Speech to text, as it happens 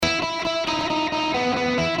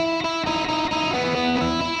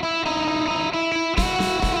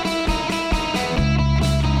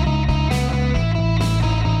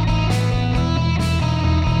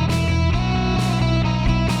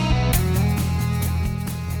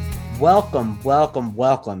Welcome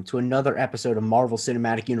to another episode of Marvel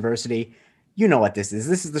Cinematic University. You know what this is.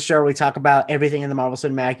 This is the show where we talk about everything in the Marvel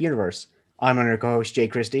Cinematic Universe. I'm your co-host, Jay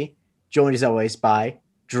Christie, joined as always by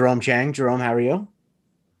Jerome Chang. Jerome, how are you?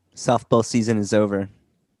 Softball season is over.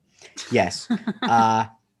 Yes.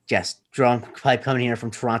 Yes. Jerome coming here from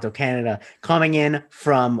Toronto, Canada. Coming in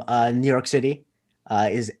from New York City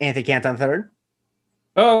is Anthony Canton III.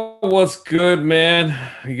 Oh, what's good, man?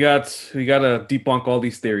 We gotta debunk all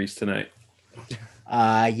these theories tonight.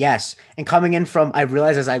 Yes. And coming in from, I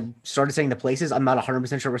realized as I started saying the places, I'm not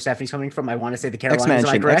 100% sure where Stephanie's coming from. I want to say the Carolinas. Am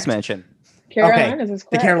I correct? X-Mansion. Carolinas is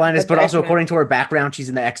correct. The Carolinas, but also X-Men. according to her background, she's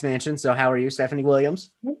in the X-Mansion. So how are you, Stephanie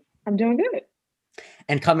Williams? I'm doing good.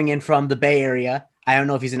 And coming in from the Bay Area, I don't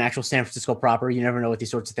know if he's an actual San Francisco proper. You never know with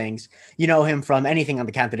these sorts of things. You know him from anything on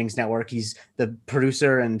the Count the Dings network. He's the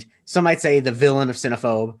producer and some might say the villain of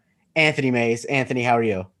Cinephobe. Anthony Mays. Anthony, how are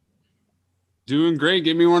you? Doing great.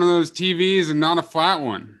 Give me one of those TVs and not a flat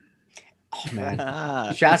one. Oh,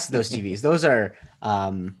 man. Shouts to those TVs. Those are,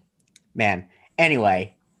 man.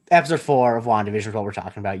 Anyway, episode 4 of WandaVision is what we're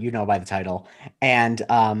talking about. You know by the title. And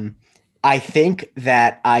I think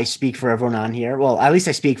that I speak for everyone on here. Well, at least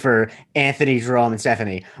I speak for Anthony, Jerome, and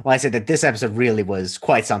Stephanie. Well, I said that this episode really was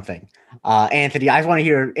quite something. Anthony, I want to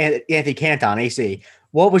hear Anthony Canton, AC.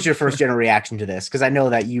 What was your first general reaction to this? Because I know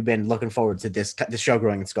that you've been looking forward to this show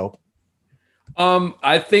growing in scope.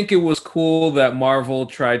 I think it was cool that Marvel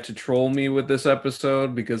tried to troll me with this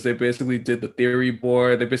episode because they basically did the theory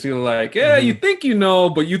board. They basically were like, yeah, you think you know,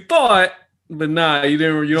 but you thought, but nah, you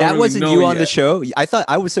didn't. You don't that really wasn't know you yet. on the show.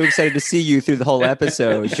 I was so excited to see you through the whole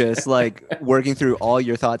episode, just like working through all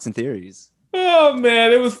your thoughts and theories. Oh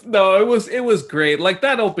man, it was great. Like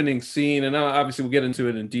that opening scene, and obviously we'll get into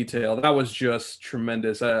it in detail. That was just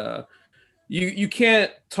tremendous. You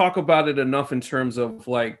can't talk about it enough in terms of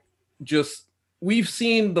like just we've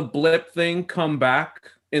seen the blip thing come back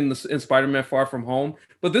in Spider-Man Far From Home,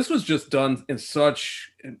 but this was just done in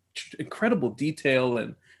such incredible detail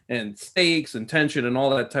and stakes and tension and all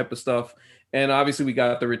that type of stuff. And obviously we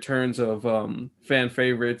got the returns of fan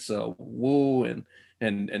favorites, Wu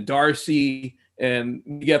and Darcy, and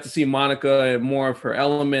you get to see Monica and more of her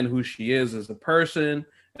element, who she is as a person,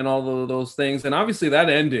 and all of those things. And obviously that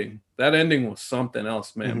ending was something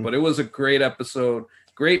else, man. Mm-hmm. But it was a great episode,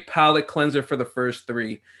 great palate cleanser for the first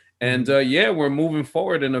 3. And we're moving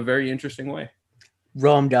forward in a very interesting way.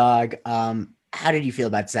 Rome Dog, how did you feel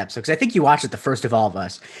about this episode? Because I think you watched it the first of all of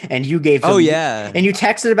us, and you gave Oh yeah, and you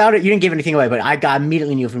texted about it. You didn't give anything away, but I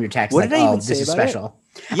immediately knew from your text. What did I even this say is about special.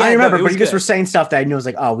 Yeah, I remember, no, it but was you just good. were saying stuff that I knew was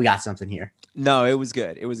like, oh, we got something here. No, it was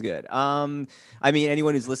good. It was good. I mean,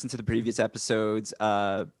 anyone who's listened to the previous episodes,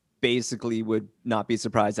 basically would not be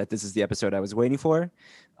surprised that this is the episode I was waiting for.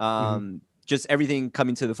 Just everything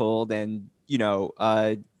coming to the fold, and you know,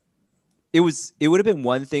 it would have been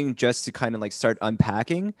one thing just to kind of like start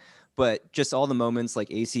unpacking, but just all the moments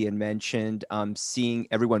like AC had mentioned, seeing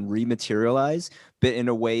everyone rematerialize, but in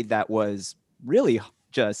a way that was really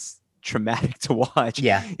just traumatic to watch.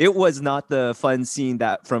 Yeah, it was not the fun scene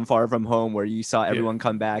that from Far From Home where you saw everyone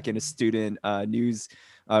come back in a student news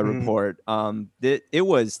report. It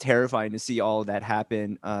was terrifying to see all of that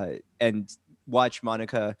happen and watch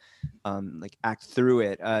Monica like act through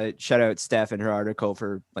it. Shout out Steph and her article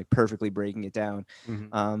for like perfectly breaking it down.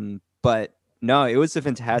 But no, it was a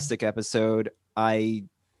fantastic episode.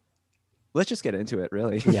 Let's just get into it,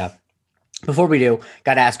 really. Yeah. Before we do,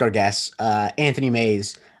 got to ask our guests, Anthony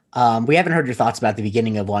Mays. We haven't heard your thoughts about the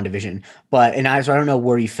beginning of WandaVision, so I don't know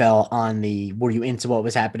where you fell on were you into what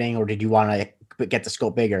was happening, or did you want to get the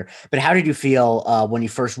scope bigger? But how did you feel when you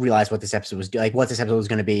first realized what this episode was what this episode was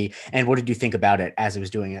going to be, and what did you think about it as it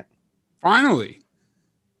was doing it? Finally,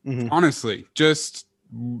 honestly, just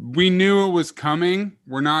we knew it was coming.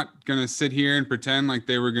 We're not going to sit here and pretend like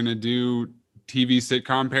they were going to do TV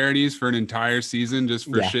sitcom parodies for an entire season just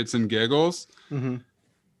for shits and giggles.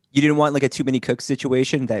 You didn't want like a Too Many Cooks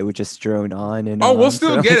situation that would just drone on and we'll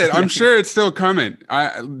still get it. I'm sure it's still coming.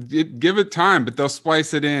 Give it time, but they'll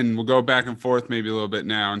splice it in. We'll go back and forth maybe a little bit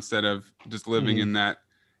now instead of just living in that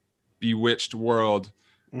bewitched world.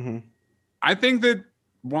 I think that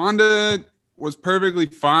Wanda was perfectly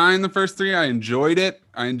fine the first 3. I enjoyed it.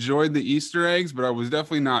 I enjoyed the Easter eggs, but I was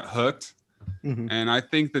definitely not hooked. And I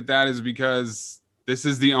think that is because this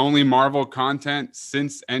is the only Marvel content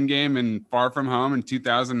since Endgame and Far From Home in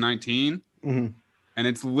 2019. And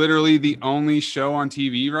it's literally the only show on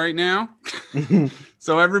TV right now.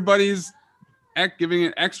 So everybody's giving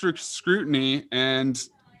it extra scrutiny, and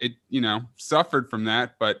it, suffered from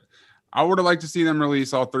that. But I would have liked to see them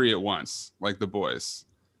release all 3 at once, like The Boys,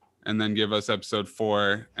 and then give us episode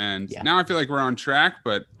 4. And now I feel like we're on track,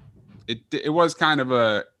 but it was kind of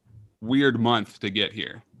a weird month to get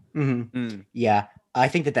here. Yeah, I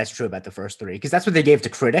think that's true about the first three, because that's what they gave to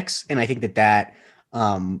critics, and I think that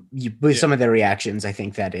with some of their reactions, I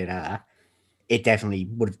think that it definitely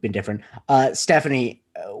would have been different. Stephanie,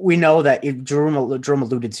 we know that Jerome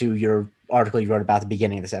alluded to your article you wrote about the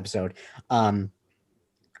beginning of this episode.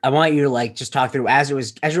 I want you to like just talk through as you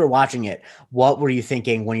were watching it. What were you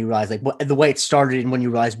thinking when you realized like the way it started, and when you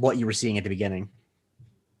realized what you were seeing at the beginning?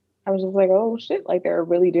 I was just like, oh shit, like they're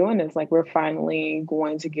really doing this. Like we're finally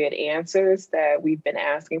going to get answers that we've been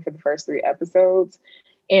asking for the first 3 episodes.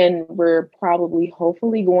 And we're probably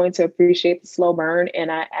hopefully going to appreciate the slow burn.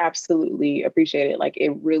 And I absolutely appreciate it. Like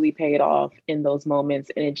it really paid off in those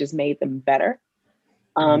moments, and it just made them better.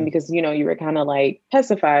 Because, you know, you were kind of like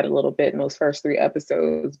pacified a little bit in those first 3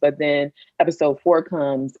 episodes, but then episode 4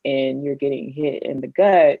 comes and you're getting hit in the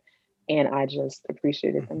gut. And I just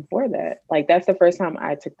appreciated them for that. Like, that's the first time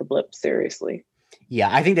I took the blip seriously. Yeah,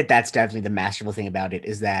 I think that's definitely the masterful thing about it,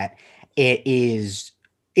 is that it is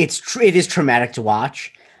traumatic to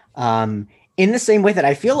watch. In the same way that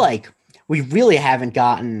I feel like we really haven't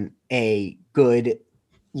gotten a good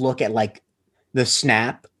look at like the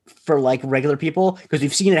snap for like regular people, because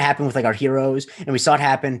we've seen it happen with like our heroes, and we saw it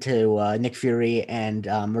happen to Nick Fury and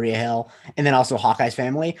Maria Hill, and then also Hawkeye's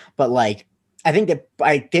family. But like, I think that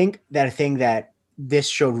a thing that this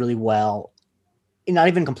showed really well, not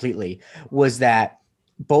even completely, was that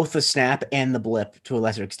both the snap and the blip, to a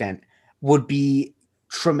lesser extent, would be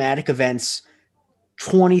traumatic events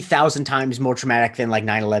 20,000 times more traumatic than like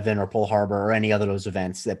 9/11 or Pearl Harbor or any other of those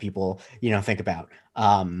events that people, you know, think about.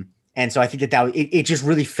 And so I think that it just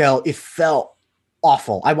really felt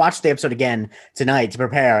awful. I watched the episode again tonight to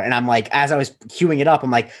prepare, and I'm like, as I was queuing it up,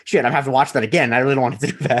 I'm like, shit, I'm having to watch that again. I really don't want to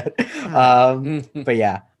do that. But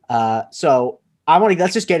yeah. So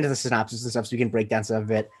let's just get into the synopsis and stuff so we can break down some of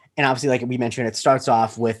it. And obviously, like we mentioned, it starts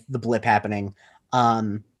off with the blip happening.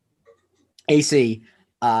 AC,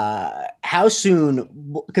 how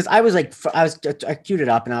soon? Because I queued it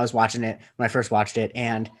up and I was watching it when I first watched it,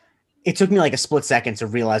 and it took me like a split second to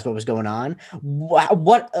realize what was going on.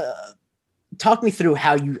 Talk me through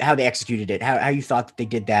how they executed it, how you thought that they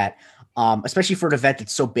did that, especially for an event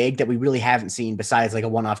that's so big that we really haven't seen besides like a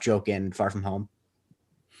one-off joke in Far From Home.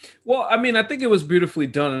 Well, I mean, I think it was beautifully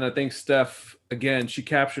done, and I think Steph, again, she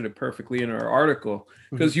captured it perfectly in her article,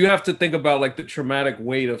 because you have to think about like the traumatic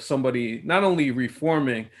weight of somebody not only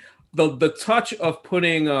reforming, the touch of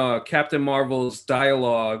putting Captain Marvel's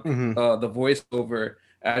dialogue, the voiceover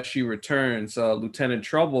as she returns, Lieutenant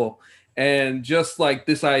Trouble. And just like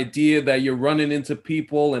this idea that you're running into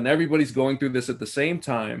people and everybody's going through this at the same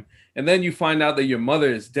time. And then you find out that your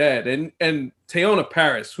mother is dead. And Teyonah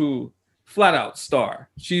Parris, who flat out star,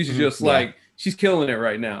 she's just like, she's killing it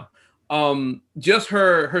right now. Just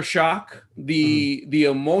her shock, the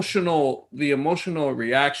emotional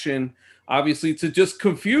reaction, obviously, to just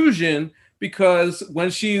confusion, because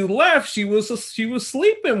when she left, she was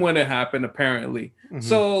sleeping when it happened, apparently.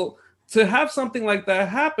 So to have something like that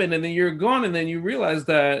happen, and then you're gone, and then you realize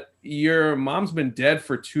that your mom's been dead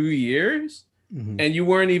for 2 years, and you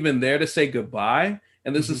weren't even there to say goodbye.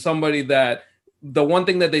 And this is somebody that, the one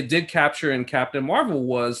thing that they did capture in Captain Marvel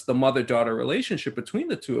was the mother-daughter relationship between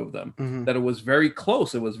the two of them, that it was very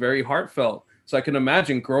close. It was very heartfelt. So I can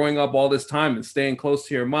imagine growing up all this time and staying close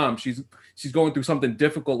to your mom. She's going through something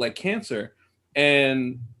difficult like cancer,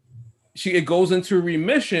 and it goes into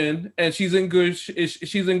remission, and she's in good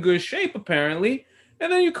shape apparently.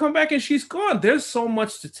 And then you come back and she's gone. There's so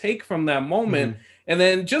much to take from that moment. And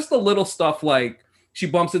then just the little stuff like she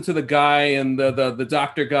bumps into the guy, and the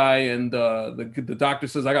doctor guy, and the doctor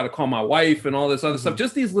says, I got to call my wife, and all this other stuff.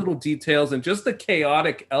 Just these little details, and just the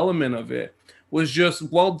chaotic element of it was just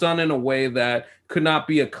well done in a way that could not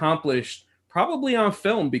be accomplished probably on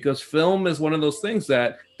film, because film is one of those things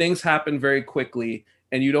that things happen very quickly,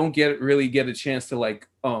 and you don't really get a chance to like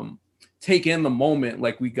take in the moment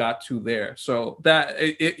like we got to there. So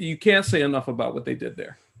that you can't say enough about what they did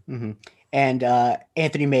there. And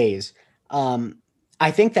Anthony Mays,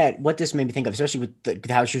 I think that what this made me think of, especially with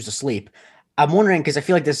how she was asleep, I'm wondering, because I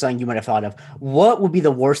feel like this is something you might have thought of, what would be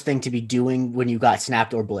the worst thing to be doing when you got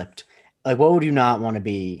snapped or blipped? Like, what would you not want to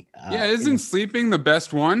be? Isn't sleeping the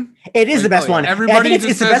best one? It is the best one. Everybody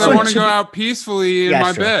just says, I want to go out peacefully in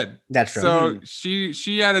my bed. That's true. So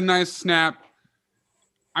she had a nice snap.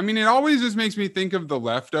 I mean, it always just makes me think of The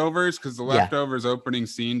Leftovers, because The Leftovers opening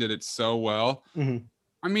scene did it so well.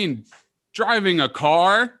 I mean, driving a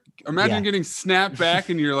car, imagine getting snapped back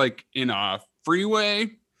and you're like in a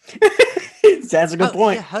freeway. That's a good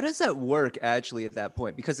point. Yeah, how does that work actually at that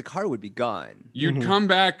point? Because the car would be gone. You'd come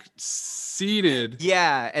back seated.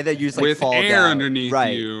 Yeah, and then you just like with fall air down. underneath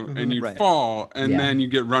you, and you'd fall, and then you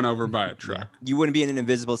get run over by a truck. You wouldn't be in an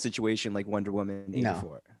invisible situation like Wonder Woman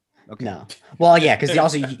 84. Okay. No. Well, yeah, because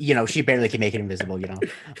also, she barely can make it invisible,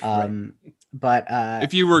 But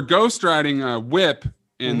if you were ghost riding a whip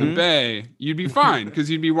in the bay, you'd be fine because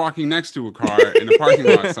you'd be walking next to a car in a parking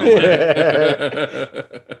lot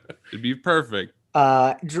somewhere. It'd be perfect.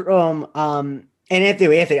 Jerome, and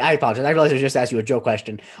Anthony, I apologize. I realized I just asked you a joke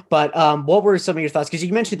question, but what were some of your thoughts? Because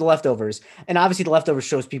you mentioned The Leftovers, and obviously The Leftovers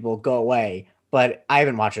shows people go away, but I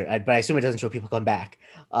haven't watched it. But I assume it doesn't show people come back.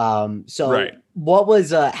 What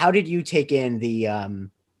was? How did you take in the?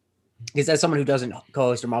 Because as someone who doesn't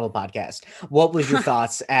co-host a Marvel podcast, what was your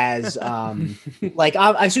thoughts as like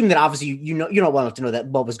I assume that obviously you know well enough to know that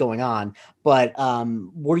what was going on, but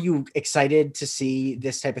were you excited to see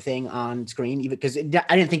this type of thing on screen? Even because I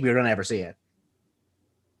didn't think we were going to ever see it.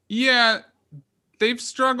 Yeah, they've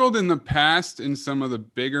struggled in the past in some of the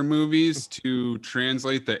bigger movies to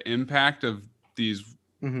translate the impact of these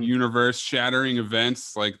universe-shattering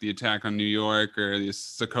events like the attack on New York or the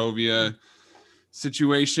Sokovia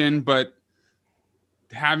situation, but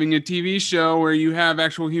having a TV show where you have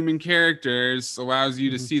actual human characters allows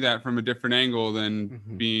you to see that from a different angle than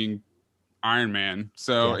being Iron Man.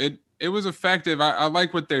 So it was effective. I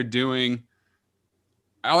like what they're doing.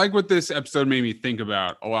 I like what this episode made me think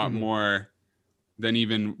about a lot more than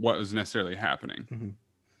even what was necessarily happening.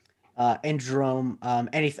 And Jerome,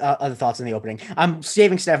 any other thoughts on the opening? I'm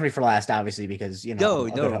saving Stephanie for last, obviously, because no,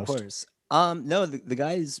 of course. No, the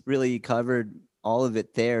guys really covered all of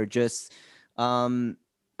it there. Just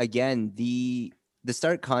again, the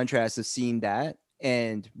stark contrast of seeing that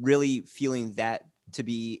and really feeling that to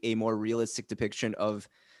be a more realistic depiction of,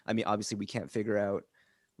 I mean, obviously we can't figure out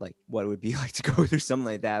like what it would be like to go through something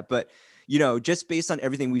like that, but just based on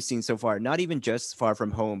everything we've seen so far, not even just Far From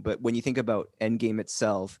Home, but when you think about Endgame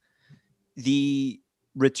itself, the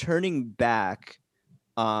returning back,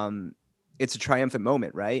 it's a triumphant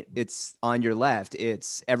moment, right? It's on your left.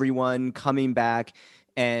 It's everyone coming back,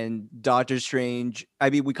 and Doctor Strange. I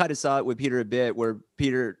mean, we kind of saw it with Peter a bit, where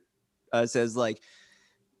Peter says like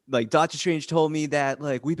Doctor Strange told me that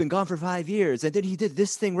like we've been gone for 5 years, and then he did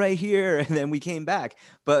this thing right here, and then we came back.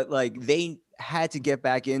 But like they had to get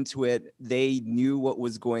back into it. They knew what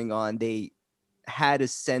was going on. They had a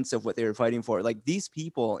sense of what they were fighting for. Like these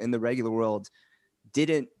people in the regular world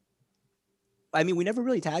didn't. I mean, we never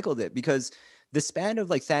really tackled it because the span of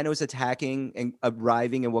like Thanos attacking and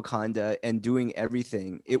arriving in Wakanda and doing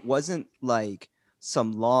everything, it wasn't like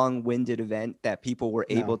some long-winded event that people were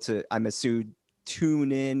able to, I'm assuming,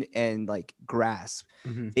 tune in and like grasp.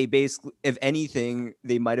 They basically, if anything,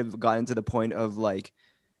 they might have gotten to the point of like,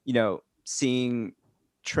 seeing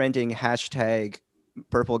trending hashtag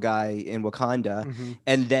purple guy in Wakanda,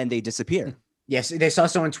 and then they disappear. Yes, they saw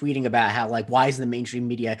someone tweeting about how like why is the mainstream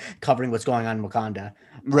media covering what's going on in Wakanda?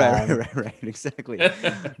 Right, exactly.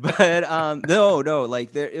 But no,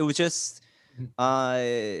 like there, it was just,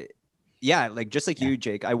 like just like you,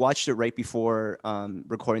 Jake. I watched it right before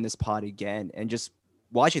recording this pod again, and just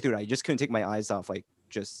watching through it, I just couldn't take my eyes off like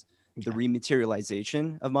just the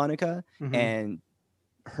rematerialization of Monica and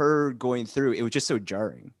her going through. It was just so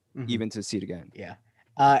jarring, even to see it again. Yeah.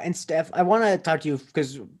 And Steph, I want to talk to you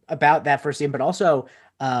because about that first scene, but also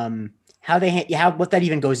how what that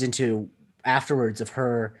even goes into afterwards of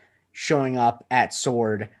her showing up at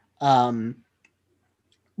Sword. Because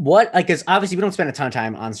obviously we don't spend a ton of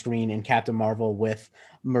time on screen in Captain Marvel with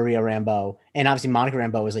Maria Rambeau, and obviously Monica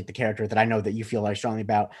Rambeau is like the character that I know that you feel very strongly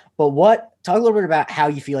about. But talk a little bit about how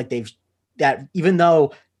you feel like that even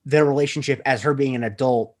though their relationship as her being an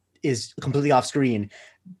adult is completely off screen.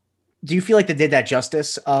 Do you feel like they did that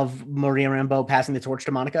justice of Maria Rambeau passing the torch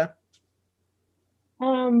to Monica?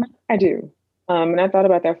 I do. And I thought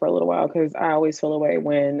about that for a little while because I always feel away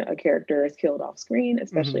when a character is killed off screen,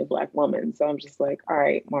 especially a Black woman. So I'm just like, all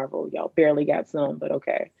right, Marvel, y'all barely got some, but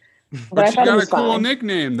okay. But she got a cool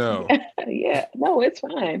nickname though. Yeah, no, it's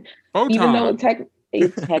fine. Photon. Even though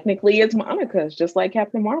technically it's Monica's, just like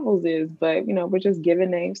Captain Marvel's is, but we're just giving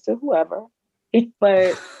names to whoever.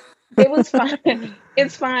 But it was fine.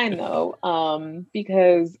 It's fine though,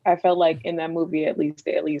 because I felt like in that movie, at least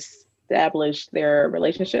they established their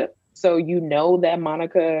relationship. So that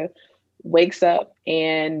Monica wakes up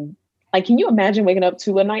and like, can you imagine waking up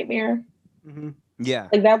to a nightmare? Yeah,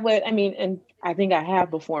 like that would. I mean, and I think I have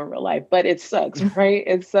before in real life, but it sucks, right?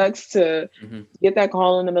 It sucks to get that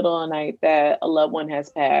call in the middle of the night that a loved one has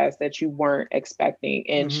passed that you weren't expecting,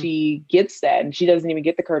 and she gets that, and she doesn't even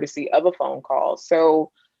get the courtesy of a phone call.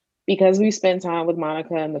 So because we spent time with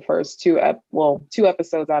Monica in the first two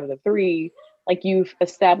episodes out of the three, like you've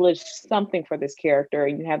established something for this character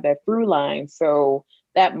and you have that through line. So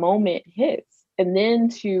that moment hits. And then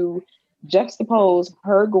to juxtapose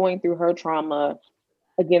her going through her trauma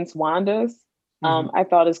against Wanda's, I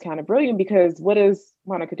thought is kind of brilliant, because what does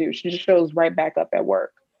Monica do? She just shows right back up at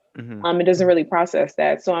work. It doesn't really process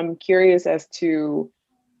that. So I'm curious as to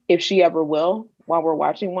if she ever will while we're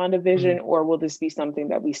watching WandaVision, or will this be something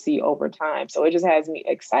that we see over time? So it just has me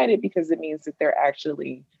excited, because it means that they're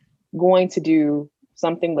actually going to do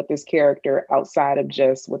something with this character outside of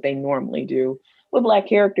just what they normally do with Black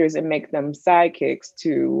characters and make them sidekicks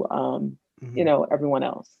to, everyone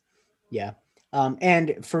else. Yeah.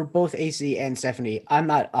 And for both AC and Stephanie, I'm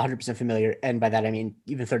not 100% familiar, and by that I mean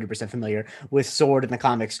even 30% familiar with SWORD in the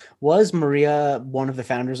comics. Was Maria one of the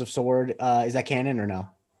founders of SWORD? Is that canon or no?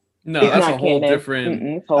 No, It's that's not a whole canon.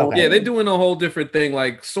 different. Okay. Yeah, they're doing a whole different thing.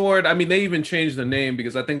 Like SWORD. I mean, they even changed the name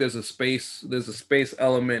because I think there's a space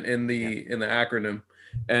element in the acronym,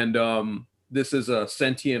 and this is a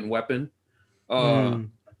sentient weapon. Or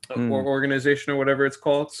organization or whatever it's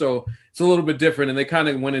called. So it's a little bit different, and they kind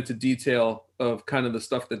of went into detail of kind of the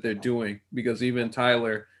stuff that they're doing, because even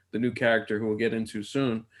Tyler, the new character who we'll get into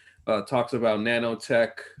soon, talks about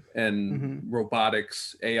nanotech and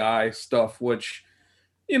robotics, AI stuff, which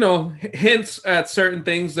hints at certain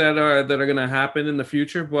things that are going to happen in the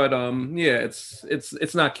future. But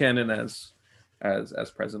it's not canon as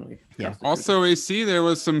presently. Yeah. Also, AC, there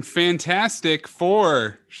was some fantastic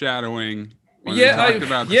foreshadowing. Talked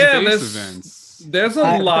about space events. There's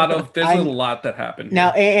a lot that happened.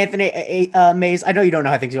 Now, Anthony, Maze, I know you don't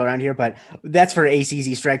know how things go around here, but that's for AC's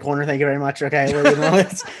Easter egg corner. Thank you very much. Okay,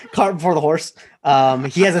 it's cart before the horse.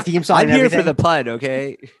 He has a theme song. I'm here for the pun.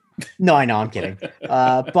 Okay. No, I know, I'm kidding.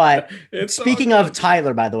 But speaking of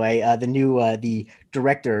Tyler, by the way, the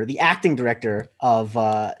director, the acting director of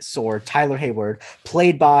SWORD, Tyler Hayward,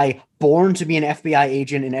 played by born to be an FBI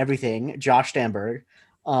agent and everything, Josh Stamberg.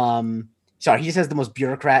 Sorry, he just has the most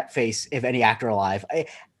bureaucrat face of any actor alive.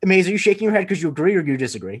 Maze, are you shaking your head because you agree or you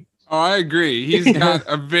disagree? Oh, I agree. He's got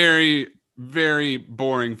a very, very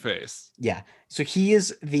boring face. Yeah. So he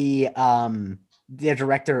is the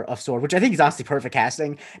director of SWORD, which I think is honestly perfect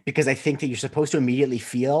casting, because I think that you're supposed to immediately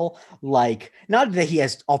feel like, not that he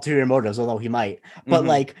has ulterior motives, although he might, but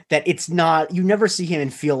like that it's not, you never see him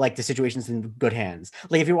and feel like the situation's in good hands.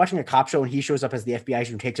 Like if you're watching a cop show and he shows up as the FBI agent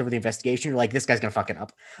who takes over the investigation, you're like, this guy's gonna fuck it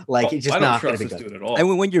up. Like it's just not gonna be good at all.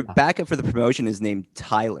 And when your backup for the promotion is named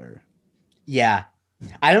Tyler. Yeah.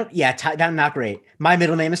 I don't, not great. My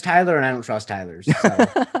middle name is Tyler and I don't trust Tyler's. So.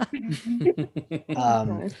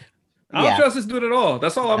 I don't trust this dude at all.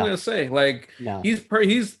 That's all I'm gonna say. Like he's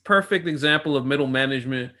perfect example of middle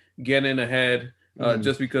management getting ahead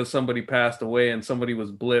just because somebody passed away and somebody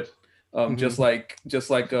was blipped. Just like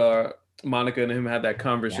Monica and him had that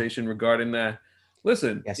conversation regarding that.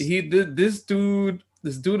 Listen, this dude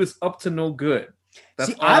is up to no good.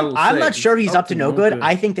 That's all I'm not sure he's up to no good.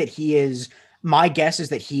 I think that he is. My guess is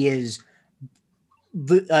that he is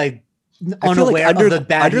unaware of the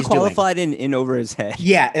bad he's doing. Underqualified and in over his head.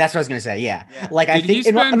 Yeah, that's what I was gonna say. Yeah. Like Did I think he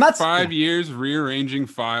spend I'm not 5 years rearranging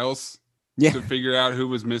files to figure out who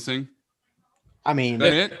was missing. I mean,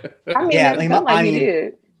 is that it? I mean, he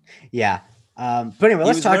did. Yeah. But anyway,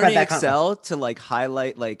 let's talk about that. Excel to like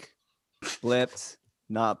highlight like blipped,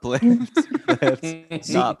 not blipped,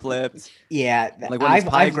 blipped, not blipped. Yeah, like I've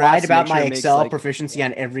lied about my Excel proficiency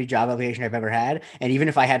on every job application I've ever had, and even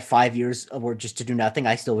if I had 5 years of work just to do nothing,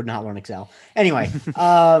 I still would not learn Excel. Anyway,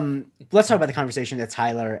 let's talk about the conversation that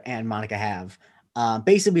Tyler and Monica have.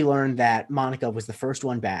 Basically, we learned that Monica was the first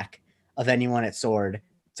one back of anyone at SWORD.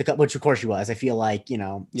 Which of course she was. I feel like,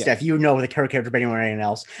 Steph, you know the character better than anyone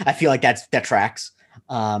else. I feel like that tracks.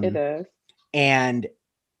 It does. And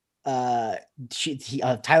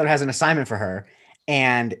Tyler has an assignment for her,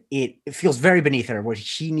 and it feels very beneath her, where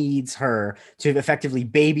she needs her to effectively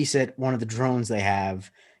babysit one of the drones they have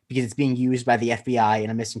because it's being used by the FBI in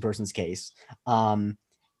a missing persons case. And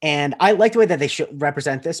I like the way that they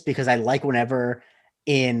represent this, because I like whenever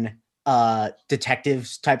in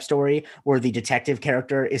detectives type story where the detective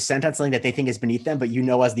character is sent on something that they think is beneath them, but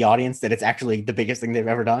as the audience that it's actually the biggest thing they've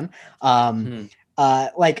ever done.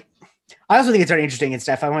 Like I also think it's very interesting, and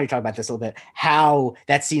Steph, I want you to talk about this a little bit, how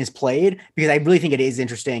that scene is played, because I really think it is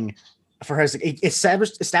interesting for her. It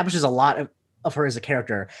establishes a lot of her as a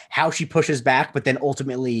character, how she pushes back, but then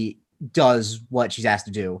ultimately does what she's asked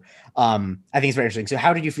to do. I think it's very interesting. So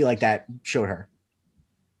how did you feel like that showed her?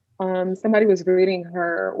 Somebody was reading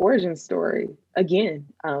her origin story again.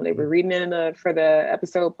 They were reading it for the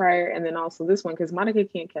episode prior, and then also this one, because Monica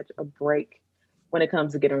can't catch a break when it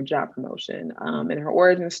comes to getting a job promotion. In her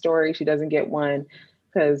origin story, she doesn't get one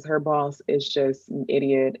because her boss is just an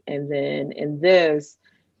idiot. And then in this,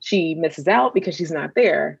 she misses out because she's not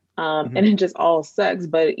there. And it just all sucks.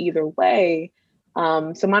 But either way,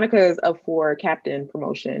 so Monica is up for captain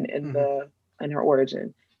promotion in her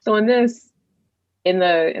origin. So in this, in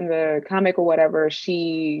the comic or whatever,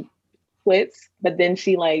 she quits, but then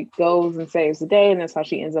she like goes and saves the day, and that's how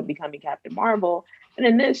she ends up becoming Captain Marvel. And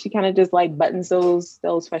in this, she kind of just like buttons those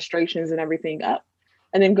frustrations and everything up,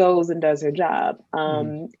 and then goes and does her job.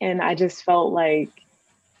 And I just felt like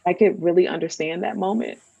I could really understand that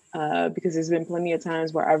moment because there's been plenty of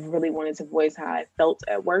times where I've really wanted to voice how I felt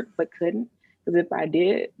at work, but couldn't. Because if I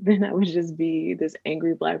did, then I would just be this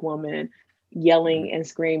angry Black woman yelling and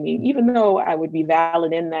screaming, even though I would be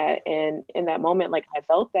valid in that. And in that moment, like I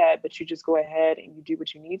felt that, but you just go ahead and you do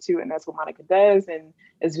what you need to. And that's what Monica does. And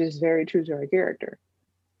it's just very true to her character.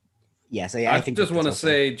 Yes, I think just want to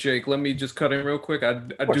say, Jake, let me just cut in real quick. I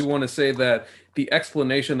do want to say that the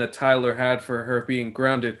explanation that Tyler had for her being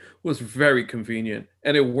grounded was very convenient,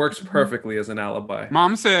 and it works perfectly as an alibi.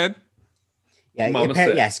 Mom said. Yeah,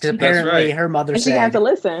 yes, because apparently her mother said she had to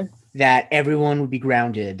listen that everyone would be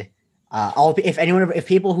grounded. If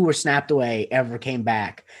people who were snapped away ever came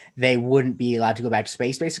back, they wouldn't be allowed to go back to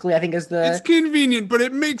space. Basically, I think it's convenient, but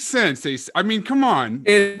it makes sense. I mean, come on,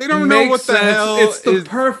 they don't know what the hell. It's the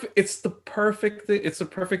perfect thing. It's the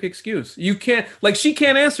perfect excuse. You can't she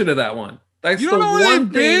can't answer to that one. That's you don't know where they've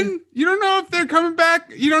been. You don't know if they're coming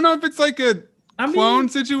back. You don't know if it's like a clone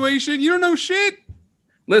situation. You don't know shit.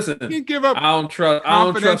 Listen, you give up. I don't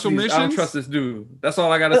trust this dude. That's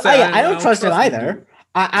all I gotta say. I don't trust him either.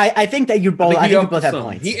 I think that you both. I think you both have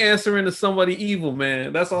points. He answering to somebody evil,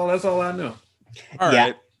 man. That's all I know. All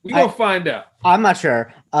right. We gonna find out. I'm not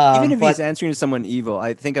sure. Even if he's answering to someone evil,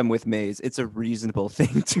 I think I'm with Maze. It's a reasonable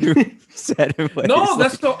thing to set in place. No,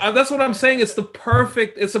 that's what I'm saying. It's a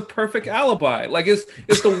perfect alibi. Like it's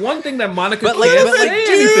the one thing that Monica can't say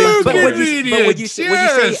anything. But when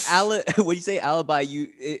you say alibi,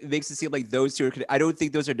 it makes it seem like those two are. I don't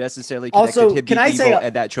think those are necessarily connected to him being evil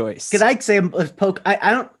at that choice. Can I say poke? I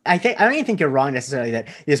don't even think you're wrong necessarily that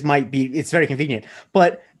this might be. It's very convenient,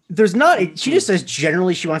 but. There's not. She just says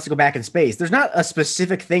generally she wants to go back in space. There's not a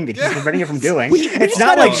specific thing that he's preventing her from doing. It's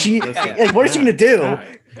not like she. Like, what is she gonna do?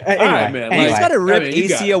 Anyway, he's got to rip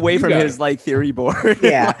AC away from his theory board.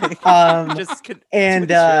 Yeah.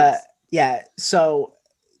 So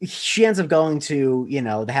she ends up going to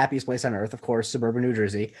the happiest place on earth, of course, suburban New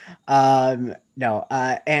Jersey. And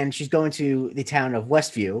she's going to the town of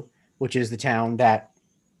Westview, which is the town that.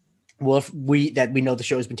 We know the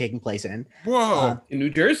show has been taking place in. Whoa, in New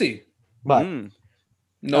Jersey, but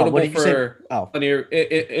notable for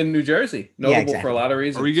in New Jersey, notable for a lot of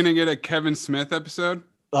reasons. Are we gonna get a Kevin Smith episode?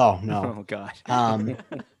 Oh no! Oh god!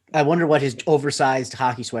 I wonder what his oversized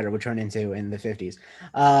hockey sweater would turn into in the 50s.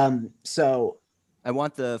 So I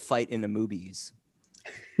want the fight in the movies.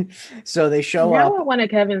 So they show now up. I want a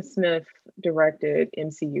Kevin Smith directed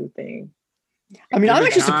MCU thing. I mean, I'm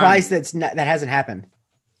actually surprised that hasn't happened.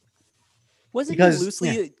 Wasn't he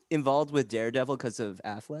loosely involved with Daredevil because of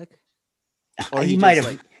Affleck? Or he might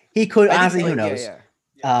have. He could. Honestly, who knows?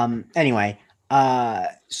 Yeah. Anyway,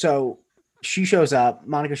 so she shows up.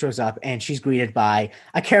 Monica shows up, and she's greeted by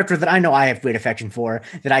a character that I know I have great affection for.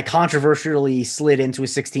 That I controversially slid into a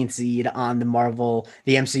 16th seed on the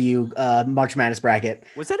MCU March Madness bracket.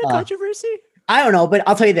 Was that a controversy? I don't know, but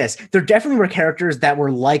I'll tell you this. There definitely were characters that were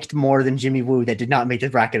liked more than Jimmy Woo that did not make the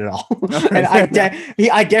bracket at all. And I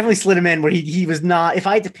definitely slid him in where he was not. If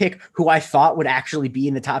I had to pick who I thought would actually be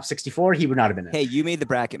in the top 64, he would not have been in. Hey, you made the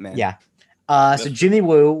bracket, man. Yeah. So Jimmy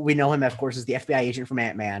Woo, we know him, of course, as the FBI agent from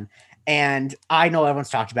Ant-Man. And I know everyone's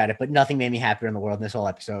talked about it, but nothing made me happier in the world in this whole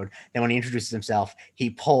episode than when he introduces himself. He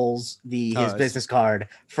pulls his business card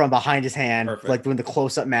from behind his hand, like doing the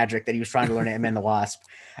close-up magic that he was trying to learn at Ant-Man the Wasp.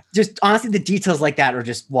 Just honestly, the details like that are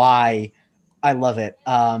just why I love it.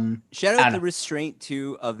 Shout out the restraint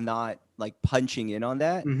too of not punching in on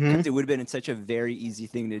that, because it would have been such a very easy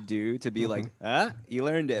thing to do to be you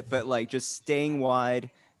learned it, but just staying wide,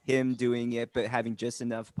 him doing it, but having just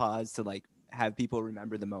enough pause to have people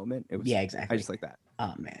remember the moment. It was, yeah, exactly. I just like that.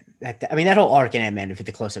 Oh man, that whole arc in Ant-Man with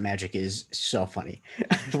the close-up magic is so funny.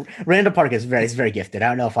 Randall Park is very gifted. I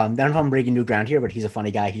don't know if I'm breaking new ground here, but he's a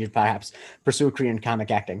funny guy. He should perhaps pursue a career in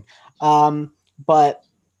comic acting. But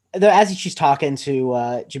as she's talking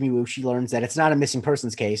to Jimmy Woo, she learns that it's not a missing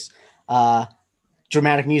persons case.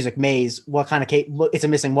 Dramatic music, Maze. What kind of case? It's a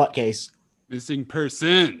missing what case? Missing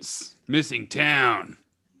persons. Missing town.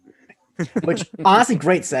 Which honestly,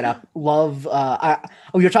 great setup. Love.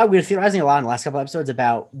 We were theorizing a lot in the last couple episodes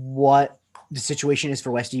about what the situation is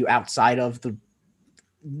for Westview outside of the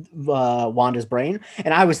Wanda's brain.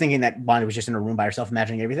 And I was thinking that Wanda was just in a room by herself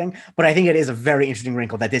imagining everything, but I think it is a very interesting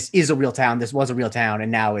wrinkle that this is a real town, this was a real town,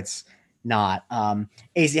 and now it's not.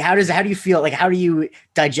 Az, how do you feel, like, how do you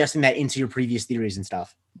digesting that into your previous theories and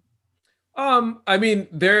stuff? I mean,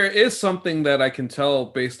 there is something that I can tell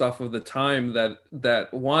based off of the time that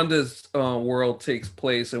Wanda's world takes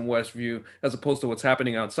place in Westview as opposed to what's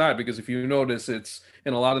happening outside. Because if you notice, it's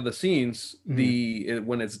in a lot of the scenes,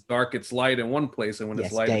 when it's dark, it's light in one place, and when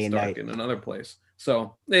it's light, it's dark in another place.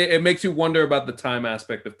 So it makes you wonder about the time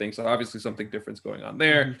aspect of things. So obviously something different's going on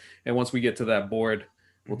there. And once we get to that board,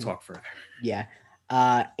 we'll talk further. Yeah.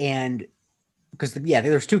 And because,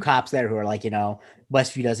 there's two cops there who are like,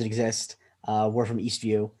 Westview doesn't exist. We're from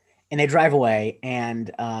Eastview, and they drive away.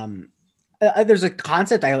 And there's a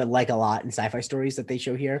concept I would like a lot in sci-fi stories that they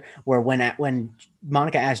show here, where when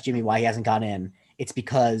Monica asked Jimmy why he hasn't gone in, it's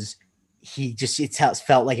because he just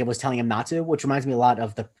felt like it was telling him not to, which reminds me a lot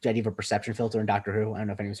of the idea of a perception filter in Doctor Who. I don't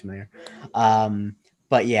know if anyone's familiar.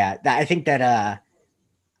 But yeah, I think that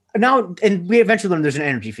now, and we eventually learn there's an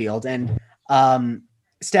energy field, and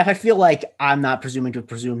Steph, I feel like I'm not presuming to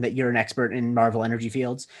presume that you're an expert in Marvel energy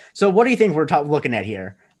fields. So what do you think we're looking at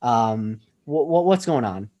here? What's going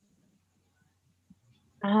on?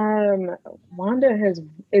 Wanda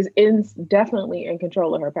is definitely in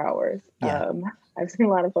control of her powers. Yeah. I've seen a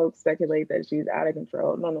lot of folks speculate that she's out of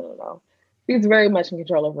control. No. She's very much in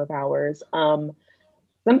control of her powers. Something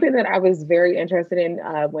that I was very interested in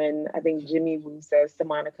when I think Jimmy Woo says to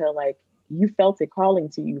Monica, like, you felt it calling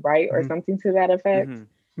to you, right? Or something to that effect.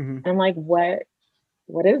 I'm like, what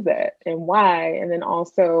is that? And why? And then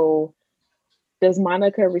also, does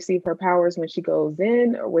Monica receive her powers when she goes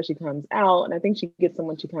in or when she comes out? And I think she gets them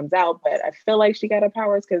when she comes out, but I feel like she got her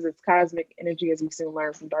powers because it's cosmic energy, as we soon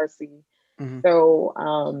learn from Darcy. So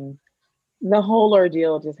the whole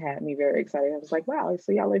ordeal just had me very excited. I was like, wow,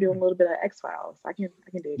 so y'all are doing a little bit of X-Files. I can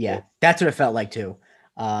do this. That's what it felt like too.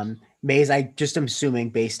 Maze, I just am assuming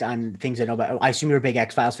based on things I know about, I assume you're a big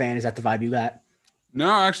X-Files fan. Is that the vibe you got? No,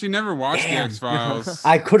 I actually never watched the X-Files.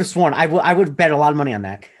 I could have sworn I would bet a lot of money on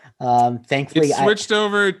that. Thankfully, it switched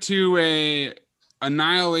over to a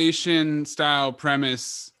Annihilation style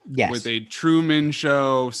premise with a Truman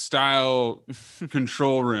Show style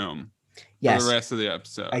control room for the rest of the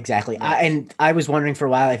episode. Exactly. And I was wondering for a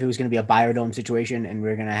while if it was going to be a Biodome situation and we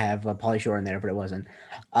were going to have Pauly Shore in there, but it wasn't.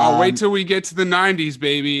 I'll wait till we get to the 90s,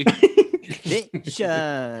 baby.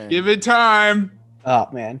 Give it time. Oh,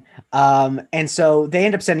 man. And so they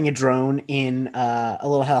end up sending a drone in, a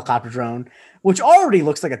little helicopter drone, which already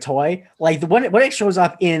looks like a toy. Like when it shows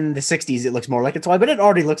up in the 60s, it looks more like a toy, but it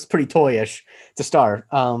already looks pretty toyish to start.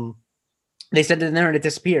 They send it in there and it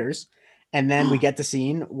disappears. And then we get the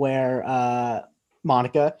scene where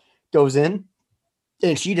Monica goes in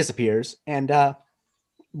and she disappears, and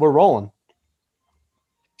we're rolling.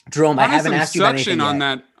 Jerome, I haven't asked you about anything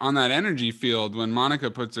yet. on that energy field when Monica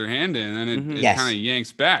puts her hand in, and it kind of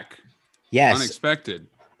yanks back. Yes, unexpected.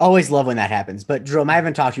 Always love when that happens. But Jerome, I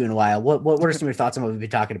haven't talked to you in a while. What are some of your thoughts on what we've been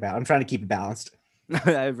talking about? I'm trying to keep it balanced.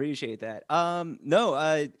 I appreciate that. No,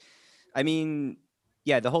 I mean,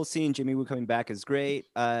 yeah, the whole scene, Jimmy Woo coming back, is great.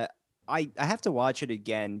 I have to watch it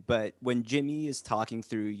again, but when Jimmy is talking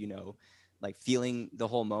through, like feeling the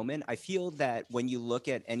whole moment, I feel that when you look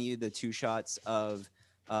at any of the two shots of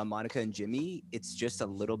Monica and Jimmy, it's just a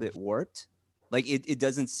little bit warped. Like it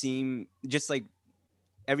doesn't seem, just like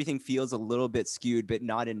everything feels a little bit skewed, but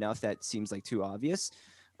not enough that seems like too obvious.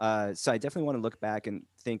 So I definitely want to look back and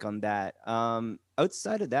think on that.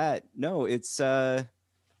 Outside of that, no, it's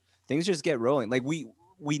things just get rolling. Like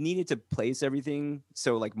we needed to place everything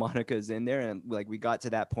so like Monica's in there, and like we got to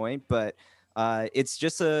that point, but it's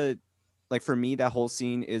just like for me, that whole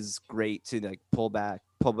scene is great to like pull back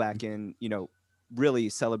in, really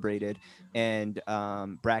celebrated and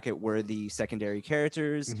bracket worthy secondary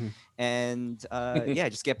characters, and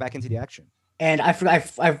just get back into the action. And I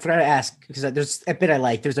forgot to ask, because there's a bit I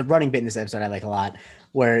like. There's a running bit in this episode I like a lot,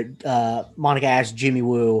 where Monica asks Jimmy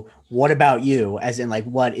Woo, "What about you?" As in, like,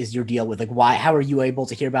 what is your deal with, like, why? How are you able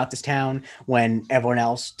to hear about this town when everyone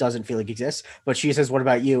else doesn't feel like it exists? But she says, "What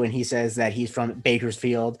about you?" And he says that he's from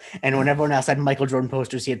Bakersfield. And when everyone else had Michael Jordan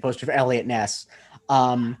posters, he had posters for Elliot Ness.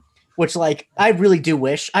 Which, like, I really do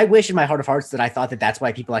wish. I wish in my heart of hearts that I thought that that's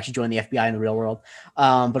why people actually join the FBI in the real world.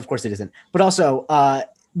 But of course it isn't. But also,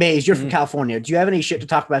 Maze, you're from California. Do you have any shit to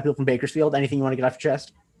talk about people from Bakersfield? Anything you want to get off your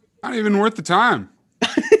chest? Not even worth the time.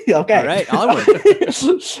 Okay. All right, onward.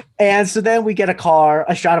 And so then we get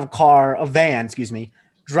a van,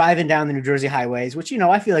 driving down the New Jersey highways, which,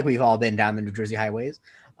 I feel like we've all been down the New Jersey highways.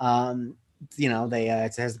 you know,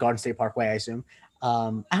 it says Garden State Parkway, I assume.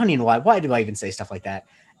 I don't even know why. Why do I even say stuff like that?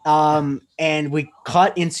 And we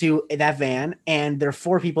cut into that van, and there are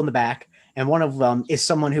 4 people in the back, and one of them is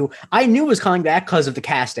someone who I knew was coming back because of the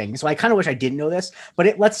casting. So I kind of wish I didn't know this,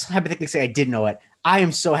 but let's hypothetically say I did know it. I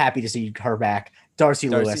am so happy to see her back, Darcy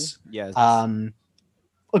Lewis. Yes.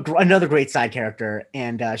 Another great side character,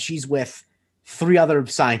 and she's with 3 other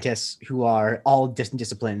scientists who are all different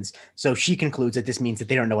disciplines. So she concludes that this means that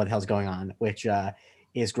they don't know what the hell's going on, which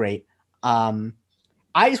is great.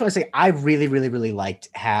 I just want to say I really, really, really liked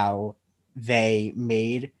how they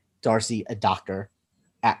made Darcy a doctor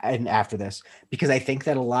and after this, because I think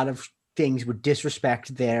that a lot of things would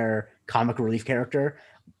disrespect their comic relief character.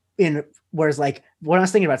 Whereas, like, what I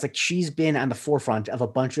was thinking about, it's like she's been on the forefront of a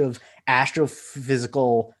bunch of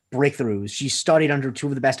astrophysical breakthroughs. She studied under 2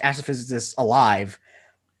 of the best astrophysicists alive.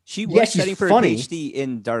 She was studying for a PhD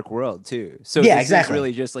in Dark World too. So yeah, this exactly. is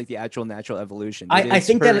really just like the actual natural evolution. I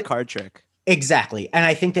think her that card trick. Exactly. And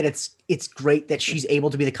I think that it's great that she's able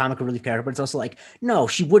to be the comic relief character, but it's also like, no,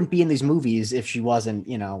 she wouldn't be in these movies if she wasn't,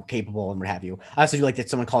 you know, capable and what have you. I also do like that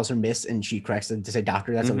someone calls her Miss and she corrects them to say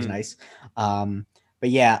doctor. That's always nice. But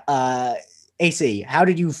yeah, AC, how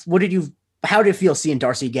did it feel seeing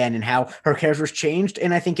Darcy again and how her character's changed?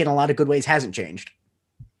 And I think in a lot of good ways hasn't changed.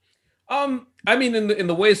 I mean, in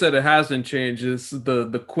the ways that it hasn't changed is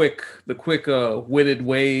the quick witted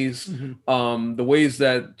ways. The ways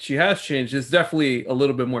that she has changed is definitely a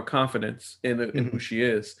little bit more confidence in who she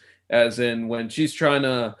is, as in when she's trying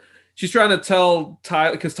to tell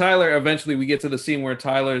Tyler, because Tyler, eventually we get to the scene where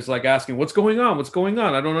Tyler's like asking, what's going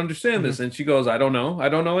on? I don't understand this. And she goes, I don't know.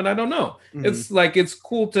 And I don't know. It's like, it's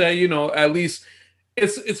cool to, you know, at least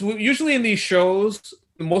it's usually in these shows,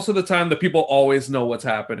 most of the time the people always know what's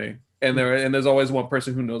happening. And there's always one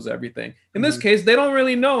person who knows everything. In this case, they don't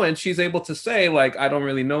really know. And she's able to say, like, I don't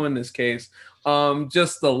really know in this case.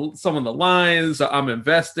 Just some of the lines, I'm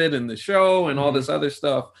invested in the show and all this other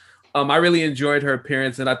stuff. I really enjoyed her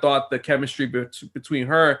appearance, and I thought the chemistry between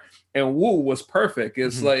her and Wu was perfect.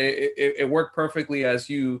 It's like it worked perfectly as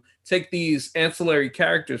you take these ancillary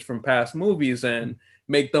characters from past movies and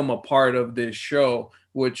make them a part of this show,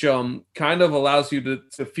 which kind of allows you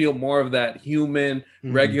to feel more of that human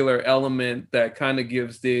regular element that kind of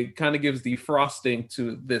gives the frosting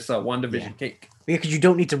to this WandaVision cake. Yeah, because you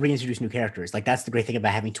don't need to reintroduce new characters. Like, that's the great thing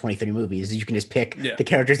about having 23 movies is you can just pick the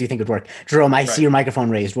characters you think would work. Jerome, I see your microphone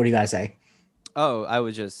raised. What do you got to say? Oh, I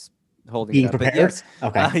was just holding being it up. prepared. Yes.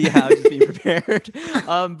 Okay. I was just being prepared.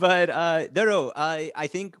 No. I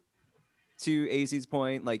think to AC's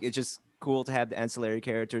point, like, it's just cool to have the ancillary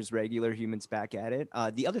characters, regular humans back at it.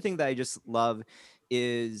 The other thing that I just love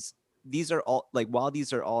is these are all, like, while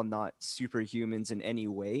these are all not superhumans in any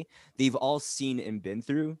way, they've all seen and been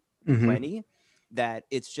through plenty, that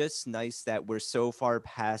it's just nice that we're so far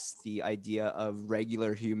past the idea of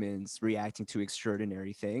regular humans reacting to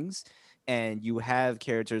extraordinary things. And you have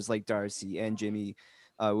characters like Darcy and Jimmy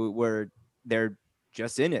where they're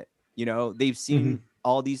just in it. You know, they've seen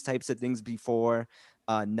all these types of things before.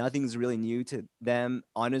 Nothing's really new to them.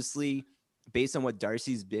 Honestly, based on what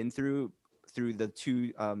Darcy's been through the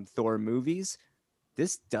 2 Thor movies,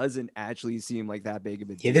 this doesn't actually seem like that big of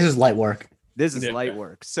a deal. Yeah, this is light work. This is light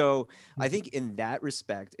work. So I think in that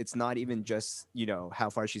respect, it's not even just, you know, how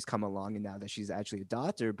far she's come along and now that she's actually a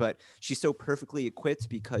doctor, but she's so perfectly equipped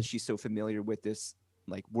because she's so familiar with this,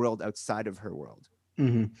 like, world outside of her world.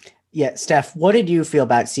 Yeah, Steph, what did you feel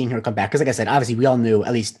about seeing her come back? Because, like I said, obviously we all knew,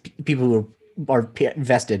 at least people who are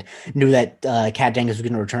invested, knew that Kat Dennings was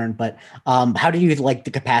going to return. But how did you like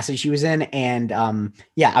the capacity she was in? And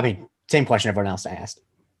I mean, same question everyone else asked.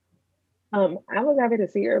 I was happy to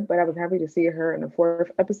see her, but I was happy to see her in the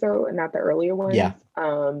 4th episode and not the earlier ones. Yeah.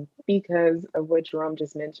 Because of what Jerome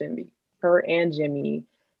just mentioned, her and Jimmy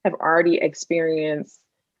have already experienced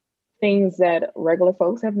things that regular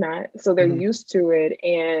folks have not. So they're used to it.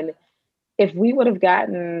 And if we would have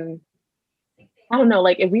gotten, I don't know,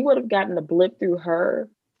 like, if we would have gotten the blip through her,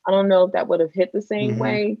 I don't know if that would have hit the same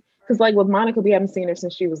way. Because, like, with Monica, we haven't seen her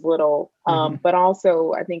since she was little. But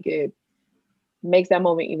also, I think it makes that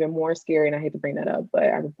moment even more scary. And I hate to bring that up, but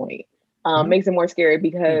I have a point. Makes it more scary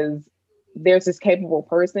because there's this capable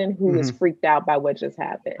person who is freaked out by what just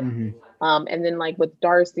happened. And then, like, with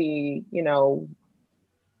Darcy, you know,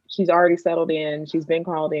 she's already settled in. She's been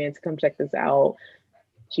called in to come check this out.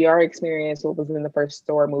 She already experienced what was in the first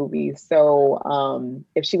Thor movie. So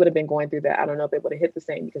if she would have been going through that, I don't know if it would have hit the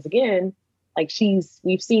same, because, again, like,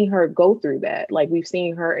 we've seen her go through that. Like, we've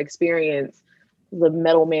seen her experience the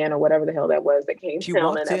Metal Man or whatever the hell that was that came She down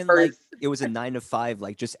walked and at in first. like it was a 9 to 5,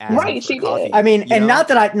 like just asking Right, for she coffee. did. I mean, you and know? not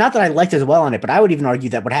that I liked as well on it, but I would even argue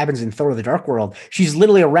that what happens in Thor: The Dark World, she's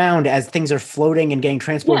literally around as things are floating and getting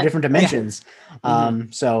transported to Yes. different dimensions.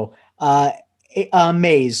 So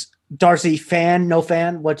Maze, Darcy, fan, no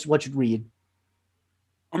fan? What should read?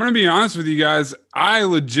 I'm gonna be honest with you guys. I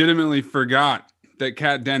legitimately forgot that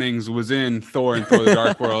Kat Dennings was in Thor and Thor: The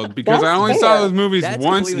Dark World because I That's only fair. saw those movies That's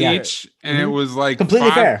once completely fair. each, and it was like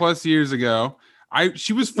Completely fair. 5+ years ago.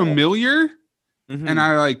 She was familiar, Mhm. and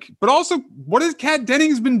I like, but also, what has Kat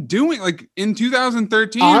Dennings been doing? Like in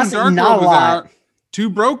 2013, Honestly, when Dark not World a was lot. out, Two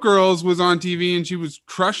Broke Girls was on TV, and she was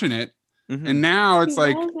crushing it. Mhm. And now it's She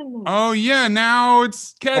like, was in there. oh yeah, now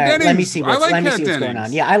it's Kat All right, Dennings. let me see I like let me Kat see what's Dennings. going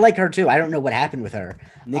on. Yeah, I like her too. I don't know what happened with her.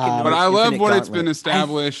 Nick and But North I love Infinite what it's been Gauntlet.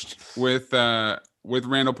 established with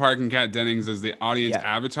Randall Park and Kat Dennings as the audience Yeah.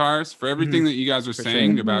 avatars for everything that you guys are For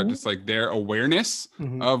saying sure. about Mhm. just like their awareness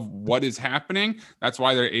Mhm. of what is happening. That's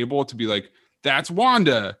why they're able to be like, that's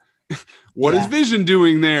Wanda. What is Yeah. Vision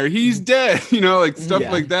doing there? He's dead. You know, like stuff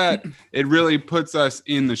Yeah. like that. It really puts us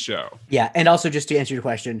in the show. Yeah, and also just to answer your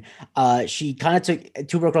question, she kind of took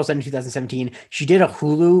Two Broke Girls in 2017. She did a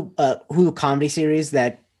Hulu comedy series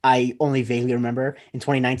that I only vaguely remember in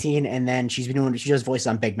 2019, and then she does voice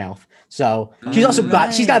on Big Mouth. So she's also got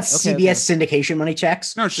Right. CBS syndication money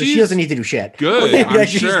checks. No, so she she's doesn't need to do shit. good, Yeah, I'm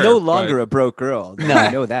she's She's sure, no but longer a broke girl. No. I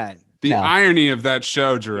know that. the No. irony of that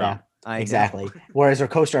show, Jerome. Yeah. I know. Exactly. Whereas her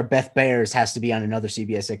co-star Beth Bayers has to be on another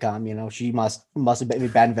CBS sitcom. You know, she must have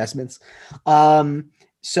made bad investments.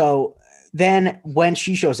 So then when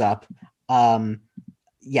she shows up,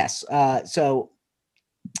 yes. So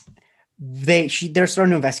they're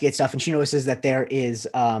starting to investigate stuff, and she notices that there is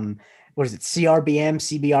what is it, CRBM,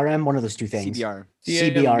 CBRM, one of those two things. CBR.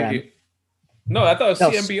 CBRM. No, I thought it was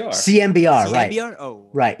No, CMBR. CMBR, right? CBR? Oh.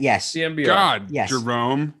 Right. Yes. CMBR. God, Yes.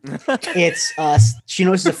 Jerome. It's she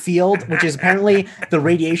notices a field, which is apparently the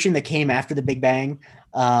radiation that came after the Big Bang.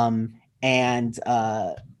 And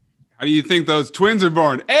How do you think those twins are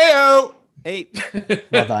born? Ayo! Hey,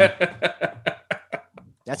 well done.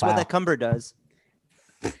 that's Wow. what that cumber does.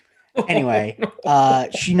 Anyway,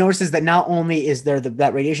 she notices that not only is there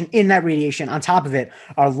that radiation, in that radiation, on top of it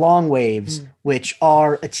are long waves, which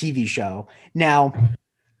are a TV show. Now,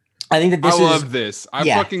 I think that I this love this. I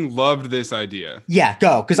yeah. fucking loved this idea. Yeah,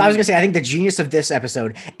 go. Because I was gonna say, I think the genius of this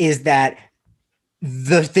episode is that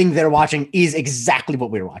the thing they're watching is exactly what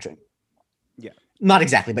we were watching. Yeah. Not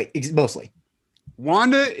exactly, but mostly.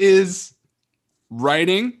 Wanda is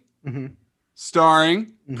writing, Mhm.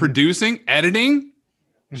 starring, Mhm. producing, editing.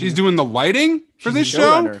 She's Mhm. doing the lighting for She's this a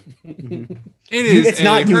show. showrunner. It is It's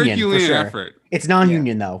not a union, for Herculean sure. effort. It's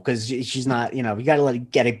non-union though, because she's not. You know, you got to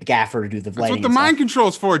get a gaffer to do the That's lighting. what the and mind stuff.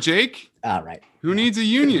 control's for, Jake. All right. Who needs a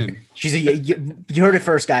union? She's you heard it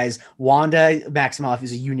first, guys. Wanda Maximoff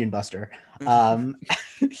is a union buster.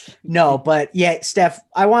 No, but yeah, Steph,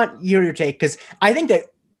 I want your take, because I think that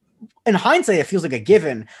in hindsight it feels like a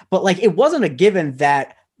given, but like it wasn't a given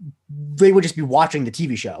that they would just be watching the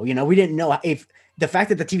TV show. You know, we didn't know if the fact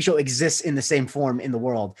that the TV show exists in the same form in the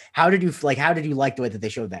world. How did you like the way that they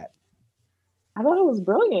showed that? I thought it was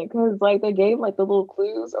brilliant because like they gave like the little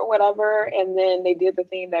clues or whatever, and then they did the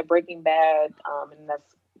thing that Breaking Bad, and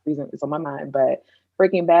that's the reason it's on my mind, but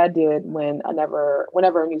Breaking Bad did whenever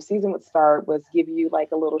a new season would start was give you like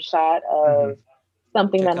a little shot of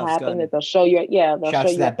something that Chekhov's happened gun. that they'll show you. Yeah, they'll Shouts show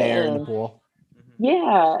to you that at the bear in the end. pool.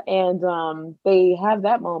 Yeah, and they have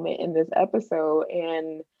that moment in this episode,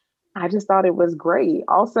 and I just thought it was great.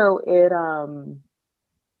 Also, it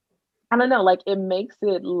I don't know, like it makes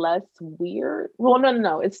it less weird. Well,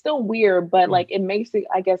 no, it's still weird, but like it makes it,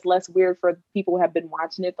 I guess, less weird for people who have been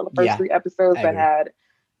watching it for the first Yeah, 3 episodes I that agree.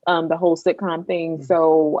 had the whole sitcom thing. Mhm.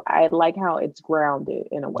 So I like how it's grounded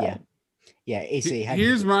in a way. Yeah. AC. how do you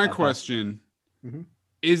Here's feel my about that? question. Mhm.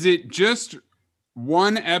 Is it just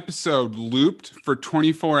one episode looped for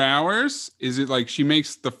 24 hours? Is it like she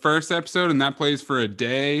makes the first episode and that plays for a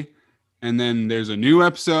day and then there's a new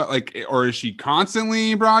episode, like, or is she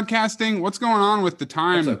constantly broadcasting? What's going on with the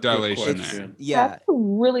time That's a good dilation question. there? Yeah. That's a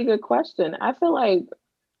really good question. I feel like,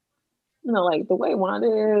 like the way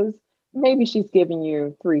Wanda is, maybe she's giving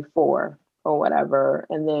you 3, 4 or whatever.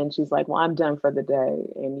 And then she's like, well, I'm done for the day.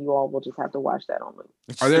 And you all will just have to watch that on loop.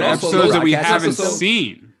 Are there Also, episodes that we broadcast haven't episodes-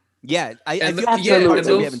 seen? Yeah, I And feel the- like yeah, there are and parts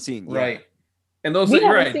that we those- haven't seen. Yeah. Right. And those We are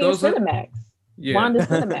haven't right. seen Those are Cinemax. yeah. Wanda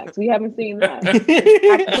Cinemax. We haven't seen that.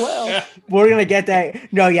 After 12. We're gonna get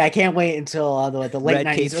that. No, yeah, I can't wait until the late Red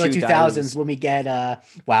 90s, Cape early Shoe 2000s Diaries. when we get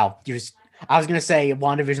wow. I was gonna say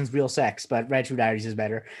WandaVision's real sex, but Red Shoe Diaries is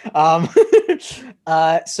better.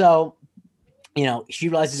 So you know, she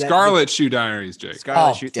realizes that Scarlet Shoe Diaries, Jake.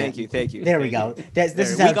 Scarlet Oh, Shoot. yeah. Thank you. There we go. This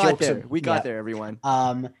is we how got jokes there. are- We got yeah. there, everyone.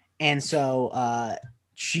 And so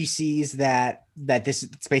she sees that this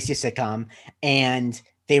it's basically a sitcom, and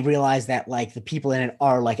they realize that like the people in it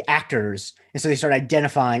are like actors, and so they start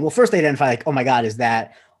identifying. Well, first they identify like, oh my god, is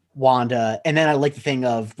that Wanda? And then I like the thing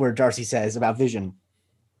of where Darcy says about Vision,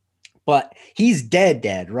 but he's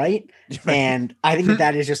dead, right? And I think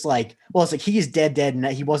that is just like, well, it's like he's dead, and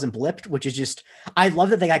that he wasn't blipped, which is just, I love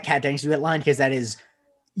that they got Kat Dennings to do that line, because that is,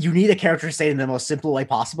 you need a character to say it in the most simple way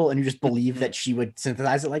possible, and you just believe that she would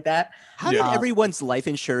synthesize it like that. How did everyone's life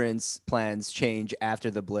insurance plans change after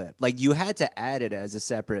the blip? Like you had to add it as a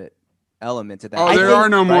separate element to that. Oh, there are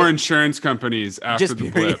no more insurance companies after just the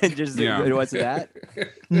period. blip. Just Yeah. it wasn't that.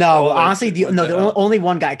 No, Well, honestly, what the hell? only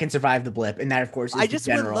one guy can survive the blip, and that, of course, is I the just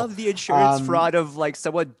would general. love the insurance fraud of like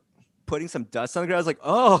someone putting some dust on the ground. I was like,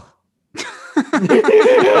 oh,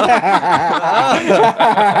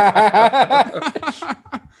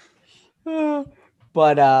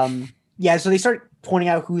 But yeah, so they start pointing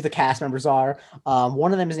out who the cast members are.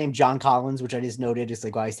 One of them is named John Collins, which I just noted. It's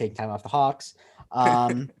like why he's taking time off the Hawks.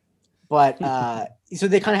 But so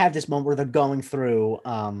they kind of have this moment where they're going through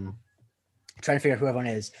trying to figure out who everyone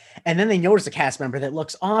is. And then they notice a cast member that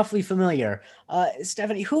looks awfully familiar.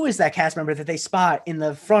 Stephanie, who is that cast member that they spot in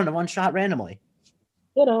the front of one shot randomly?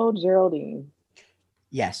 Good old Geraldine.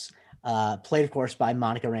 Yes. Played, of course, by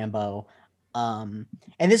Monica Rambeau. And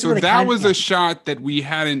this So is where that was a shot that we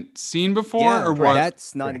hadn't seen before, yeah, or what?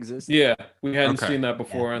 that's non-existent. Yeah, we hadn't Okay. seen that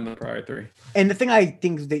before in the prior three. And the thing I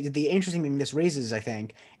think the interesting thing this raises, I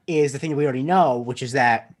think, is the thing we already know, which is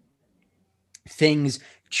that things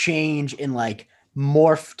change and like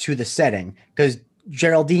morph to the setting, because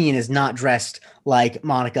Geraldine is not dressed like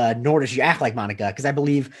Monica, nor does she act like Monica. Because I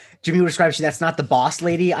believe Jimmy would describe that's not the boss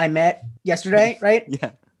lady I met yesterday, right?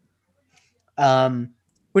 Yeah.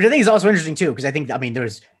 Which I think is also interesting too, because I think, I mean,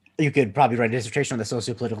 you could probably write a dissertation on the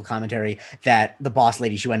socio-political commentary that the boss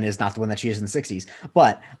lady she went in is not the one that she is in the 60s.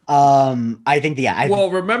 But I think,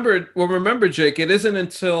 remember, Jake, it isn't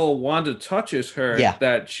until Wanda touches her Yeah.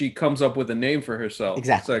 that she comes up with a name for herself.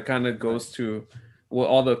 Exactly. So it kind of goes to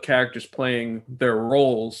all the characters playing their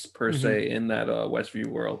roles per Mm-hmm. se in that Westview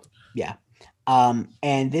world. Yeah.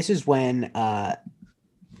 And this is when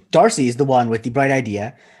Darcy is the one with the bright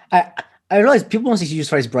idea. I realize people mostly use the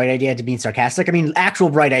phrase bright idea to mean sarcastic. I mean, actual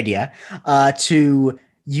bright idea to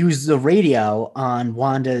use the radio on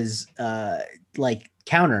Wanda's like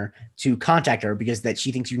counter to contact her, because that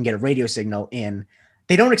she thinks you can get a radio signal in.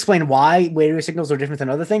 They don't explain why radio signals are different than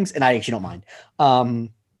other things, and I actually don't mind.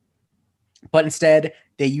 But instead,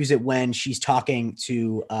 they use it when she's talking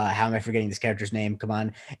to how am I forgetting this character's name? Come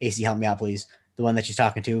on, AC, help me out, please. The one that she's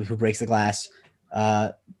talking to, who breaks the glass.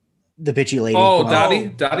 The bitchy lady. Oh, Come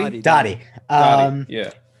on. Dottie. Dottie.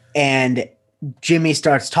 Yeah. And Jimmy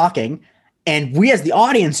starts talking, and we as the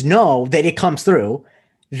audience know that it comes through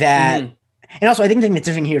that. Mhm. And also, I think the thing that's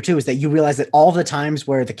interesting here too is that you realize that all the times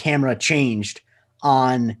where the camera changed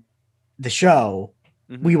on the show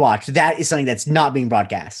we watched, that is something that's not being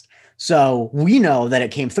broadcast. So we know that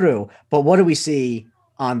it came through, but what do we see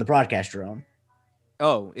on the broadcast, Jerome?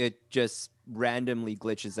 Oh, it just randomly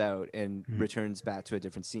glitches out and returns back to a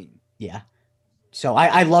different scene. Yeah. So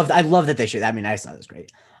I love that they should. I mean, I just thought it was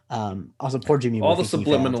great. Also, poor Jimmy. All the thinking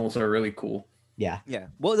he failed. subliminals are really cool. Yeah. Yeah.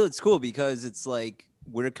 Well, it's cool because it's like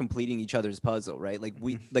we're completing each other's puzzle, right? Like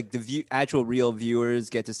like the actual real viewers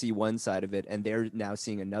get to see one side of it, and they're now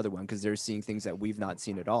seeing another one because they're seeing things that we've not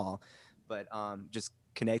seen at all. But just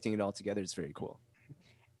connecting it all together is very cool.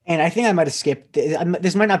 And I think I might have skipped.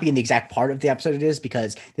 This might not be in the exact part of the episode it is,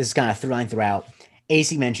 because this is kind of throughout.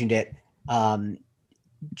 AC mentioned it.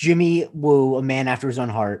 Jimmy Woo, a man after his own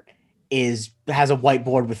heart, has a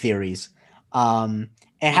whiteboard with theories. And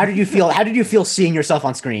how did you feel? How did you feel seeing yourself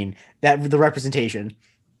on screen? That the representation.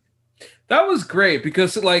 That was great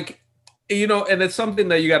because, like, you know, and it's something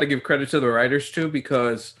that you got to give credit to the writers too,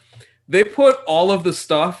 because they put all of the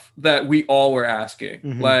stuff that we all were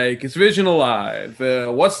asking, like, is Vision alive?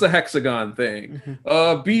 What's the hexagon thing?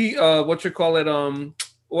 What you call it?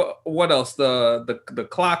 What else? The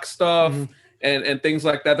clock stuff and things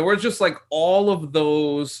like that. There were just like all of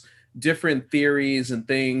those different theories and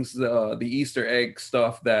things, the Easter egg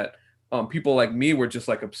stuff that people like me were just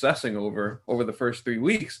like obsessing over the first 3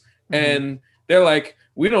 weeks, and they're like,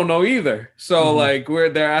 we don't know either. So like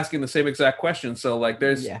they're asking the same exact question. So like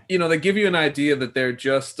there's you know, they give you an idea that they're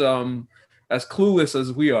just as clueless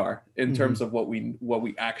as we are in terms of what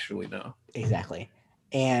we actually know. Exactly.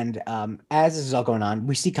 And as this is all going on,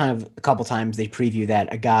 we see kind of a couple times they preview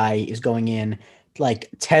that a guy is going in like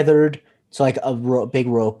tethered so like a big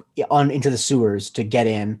rope on into the sewers to get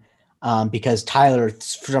in, because Tyler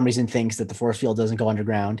for some reason thinks that the force field doesn't go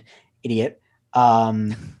underground. Idiot.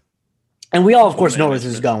 And we all, of course, know where this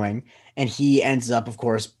is going. And he ends up, of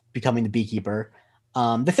course, becoming the beekeeper.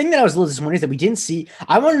 The thing that I was a little disappointed is that we didn't see.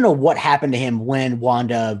 I want to know what happened to him when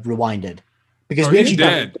Wanda rewinded, because we actually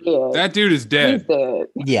dead. That dude is dead. He's dead.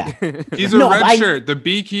 Yeah, he's a red shirt. The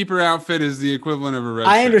beekeeper outfit is the equivalent of a red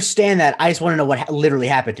shirt. I understand that. I just want to know what literally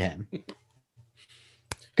happened to him.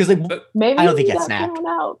 Because like, maybe I don't think he got got snapped. thrown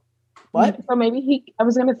out. What? So maybe I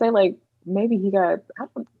was gonna say like maybe he got.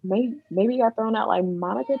 Maybe he got thrown out like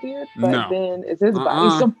Monica did. But then is his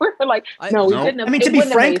body somewhere? Like no, we couldn't have. I mean, to be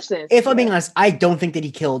frank, if I'm being honest, I don't think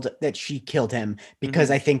that she killed him, because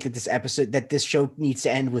I think that this show needs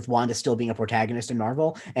to end with Wanda still being a protagonist in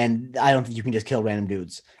Marvel, and I don't think you can just kill random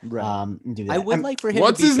dudes. Right. And do that. I would like for him.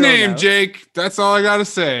 What's to be his name, out. Jake? That's all I gotta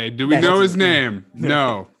say. Do we know his name?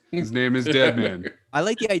 No, his name is Deadman. I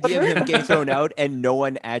like the idea of him getting thrown out and no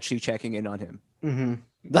one actually checking in on him. Mm-hmm.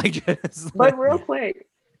 But real quick,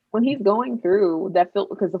 when he's going through that field,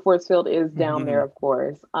 because the force field is down there, of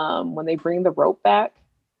course. When they bring the rope back,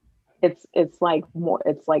 it's like more.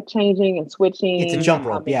 It's like changing and switching. It's a jump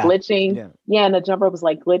rope, glitching. Yeah, and the jump rope was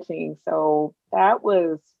like glitching. So that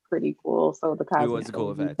was pretty cool. So the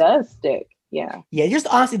cosmic does stick. Yeah. Just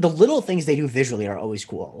honestly, the little things they do visually are always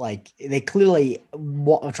cool. Like they clearly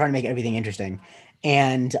are trying to make everything interesting.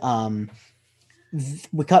 And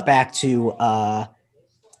we cut back to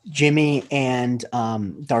Jimmy and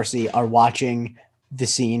Darcy are watching the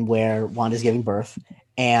scene where Wanda's giving birth,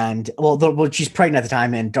 and she's pregnant at the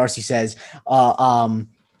time, and Darcy says, "I'm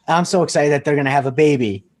so excited that they're gonna have a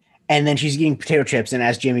baby," and then she's eating potato chips and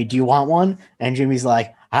asks Jimmy, "Do you want one?" And Jimmy's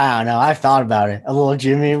like, "I don't know. I've thought about it." A little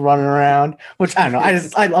Jimmy running around, which I don't know.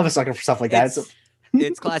 I love a sucker for stuff like that.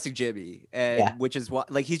 It's classic Jimmy, and which is what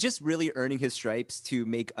he's just really earning his stripes to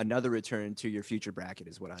make another return to your future bracket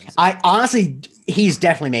is what I'm saying. I honestly, he's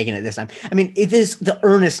definitely making it this time. I mean, it is the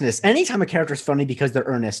earnestness. Anytime a character is funny because they're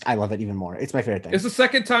earnest, I love it even more. It's my favorite thing. It's the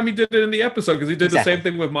second time he did it in the episode, because he did the same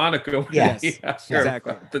thing with Monica. Yes,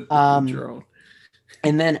 exactly. And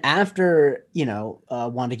then after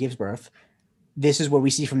Wanda gives birth, this is where we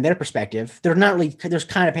see from their perspective. They're not really. They're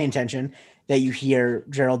kind of paying attention. That you hear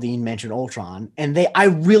Geraldine mention Ultron, and I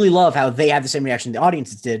really love how they have the same reaction the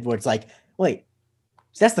audiences did, where it's like, wait,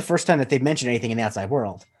 so that's the first time that they've mentioned anything in the outside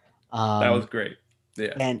world. That was great.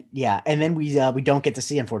 Yeah. And then we don't get to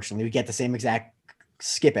see, unfortunately, we get the same exact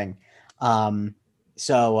skipping.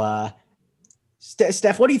 So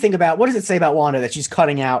Steph, what do you think about, what does it say about Wanda that she's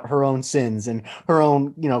cutting out her own sins and her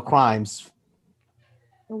own, crimes?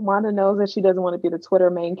 Wanda knows that she doesn't want to be the Twitter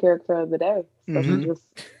main character of the day. So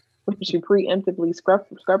she preemptively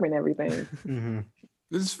scrubbing everything.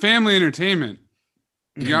 This is family entertainment.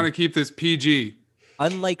 You got to keep this PG.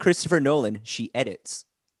 Unlike Christopher Nolan, she edits.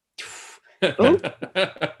 All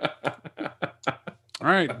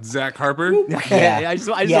right, Zach Harper. I just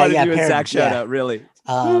wanted to do a Zach shout out, really.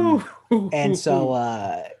 And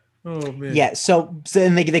so, so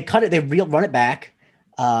then they cut it. They run it back.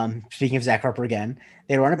 Speaking of Zach Harper again,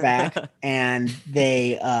 they run it back and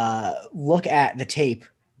they look at the tape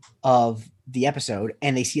of the episode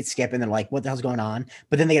and they see it skip and they're like, what the hell's going on?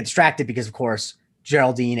 But then they get distracted because, of course,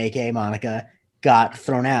 Geraldine, aka Monica, got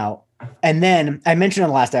thrown out. And then I mentioned in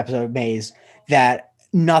the last episode, Maze, that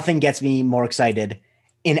nothing gets me more excited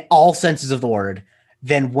in all senses of the word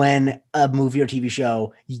than when a movie or TV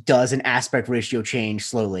show does an aspect ratio change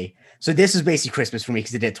slowly. So this is basically Christmas for me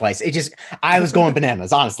because it did it twice. I was going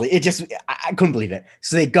bananas, honestly. I couldn't believe it.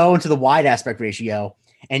 So they go into the wide aspect ratio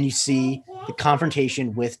and you see the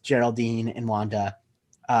confrontation with Geraldine and Wanda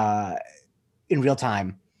in real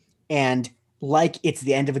time. And like it's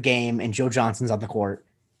the end of a game and Joe Johnson's on the court,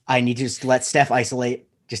 I need to just let Steph isolate,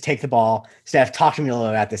 just take the ball. Steph, talk to me a little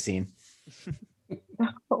about this scene.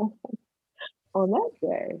 On that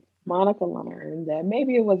day, Monica learned that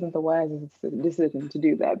maybe it wasn't the wisest decision to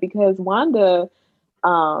do that because Wanda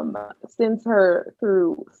sends her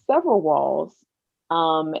through several walls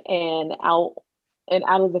and out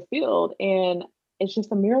of the field. And it's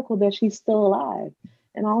just a miracle that she's still alive.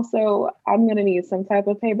 And also, I'm going to need some type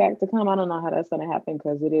of payback to come. I don't know how that's going to happen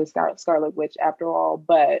because it is Scarlet Witch after all.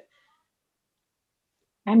 But,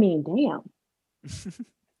 I mean, damn.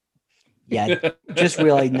 Yeah, just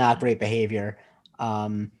really not great behavior.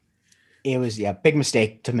 It was, big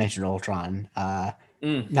mistake to mention Ultron. Not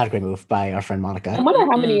a great move by our friend Monica. I wonder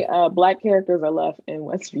how many Black characters are left in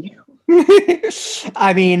Westview.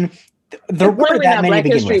 I mean, there weren't that many Black to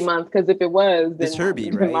begin History with. Month, because if it was, then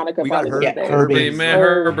Herbie, right? Monica we got Herbie. Herbie. Man,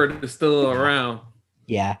 Herbert is still around.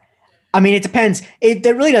 Yeah. I mean, it depends. It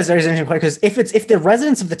really does raise an interesting question because if the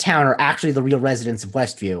residents of the town are actually the real residents of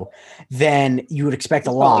Westview, then you would expect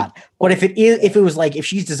a lot. But if it was like if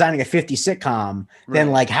she's designing a 50 sitcom, then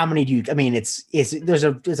Right. like how many do you? I mean, there's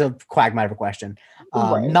a quagmire of a question.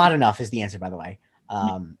 Right. Not enough is the answer, by the way.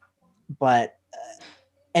 But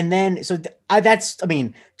and then that's I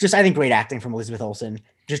mean, just I think great acting from Elizabeth Olsen,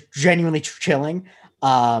 just genuinely chilling.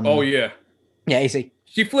 Oh yeah, yeah, AC.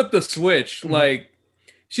 she flipped the switch. Mhm. Like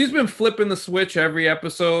she's been flipping the switch every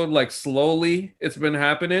episode, like slowly. It's been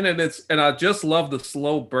happening, and I just love the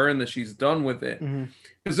slow burn that she's done with it. Mhm.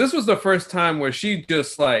 Because this was the first time where she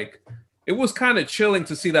just like it was kind of chilling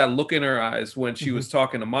to see that look in her eyes when she was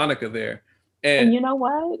talking to Monica there. And you know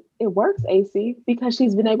what? It works, AC, because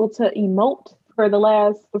she's been able to emote for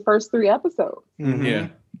the first 3 episodes. Mhm. yeah,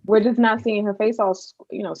 We're just not seeing her face all,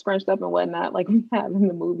 scrunched up and whatnot like we have in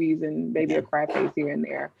the movies, and maybe a cry face here and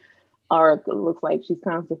there, or it looks like she's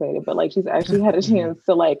constipated. But like she's actually had a chance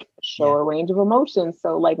to like show a range of emotions.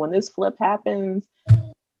 So like when this flip happens,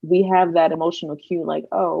 we have that emotional cue. Like,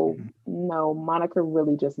 oh no, Monica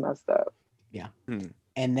really just messed up. Yeah.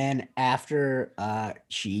 And then after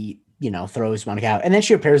she, throws Monica out, and then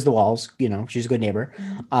she repairs the walls, she's a good neighbor.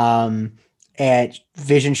 And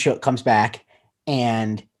Vision comes back,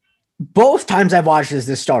 and both times I've watched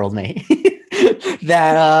this startled me.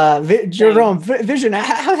 That Jerome Vision,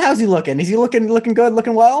 how's he looking? Is he looking good,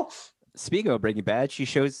 looking well? Speaking of Breaking Bad, he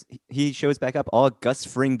shows back up all Gus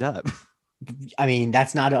fringed up. I mean,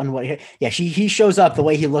 that's not on what. Yeah, he shows up the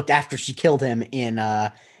way he looked after she killed him in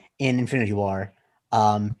Infinity War.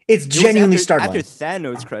 It's genuinely startling. After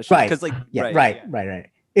Thanos crushed, right? Because Right.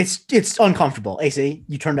 It's uncomfortable. AC,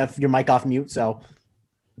 you turned off your mic off mute, so.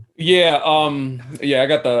 yeah. I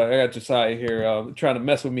got Josiah here trying to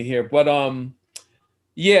mess with me here, but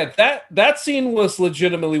yeah, that scene was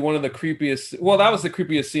legitimately one of the creepiest. Well, that was the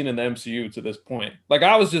creepiest scene in the MCU to this point. Like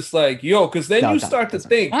I was just like, yo, because then you start to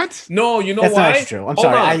think, What? no, you know That's why? not actually true. I'm Hold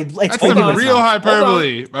sorry. on. It's That's pretty some good. real Hold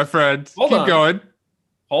hyperbole, my friend. Hold Keep on. going.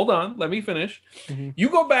 Hold on, let me finish. Mhm. You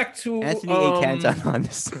go back to Anthony A. Canton on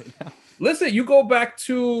this right now. listen, you go back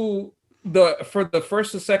to for the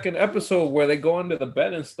first and second episode where they go under the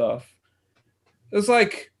bed and stuff. It's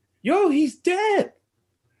like, yo, he's dead.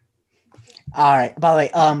 All right. By the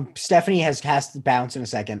way, Stephanie has to bounce in a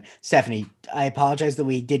second. Stephanie, I apologize that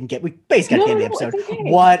we basically got to the end of the episode. It's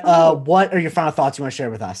okay. What are your final thoughts you want to share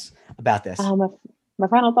with us about this? My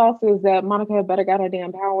final thoughts is that Monica had better got her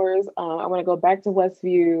damn powers. I want to go back to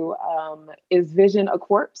Westview. Is Vision a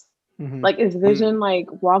corpse? Mhm. Like, is Vision like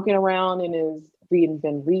walking around and is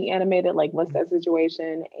been reanimated? Like, what's that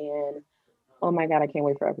situation? And oh my god, I can't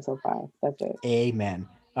wait for episode 5. That's it. Amen.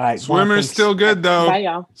 All right. Swimmer's thanks. still good though. Bye,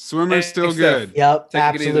 y'all. Swimmer's still Steph. good. Yep.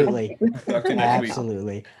 Take it easy. Absolutely. Talk to you next week.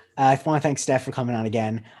 Absolutely. I want to thank Steph for coming on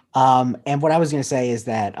again. And what I was going to say is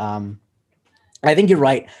that I think you're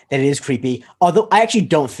right that it is creepy. Although I actually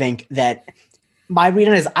don't think that my read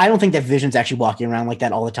on it is I don't think that Vision's actually walking around like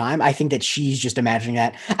that all the time. I think that she's just imagining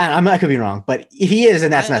that. And I could be wrong, but if he is,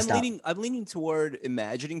 then that's messed up. I'm leaning toward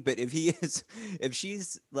imagining, but if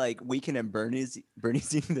she's like Weekend and Bernie's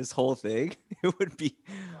this whole thing, it would be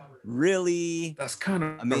really That's kind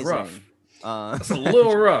of amazing. rough. Uh, That's a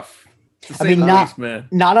little rough. to I say mean, the not- least, man.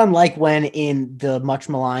 Not unlike when in the much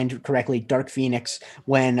maligned correctly Dark Phoenix,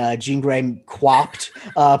 when Jean Grey quapped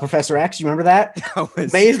Professor X. You remember that? that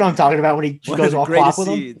was Amazed what I'm talking about when he one goes of the all quap greatest with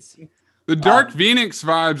him. scenes. The Dark Phoenix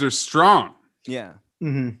vibes are strong Yeah.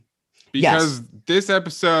 Mm-hmm. because this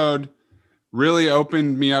episode really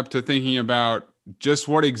opened me up to thinking about just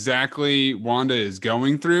what exactly Wanda is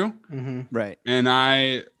going through. Mm-hmm. Right. And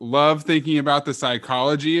I love thinking about the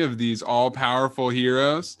psychology of these all-powerful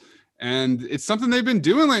heroes. And it's something they've been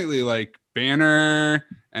doing lately, like Banner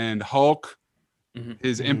and Hulk,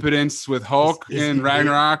 his Mhm. impotence with Hulk His in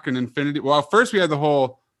Ragnarok and Infinity. Well, first we had the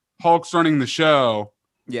whole Hulk's running the show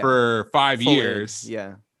Yeah. for 5 Fully. years.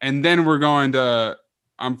 Yeah. And then we're going to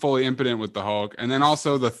I'm fully impotent with the Hulk. And then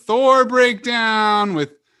also the Thor breakdown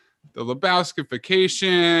with the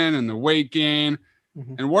Lebowskification and the weight gain.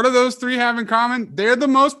 Mhm. And what do those three have in common? They're the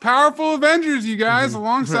most powerful Avengers, you guys, Mhm.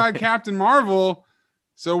 alongside Captain Marvel.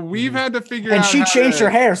 So we've Mhm. had to figure And out she how changed to- her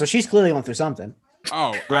hair, so she's clearly went through something.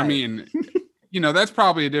 Oh, I Right. mean, that's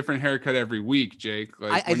probably a different haircut every week, Jake.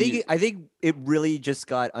 Like I think it really just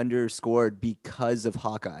got underscored because of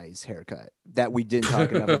Hawkeye's haircut that we didn't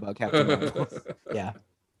talk enough about Captain Marvel. Yeah,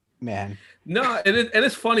 man. No, and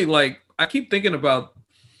it's funny. Like I keep thinking about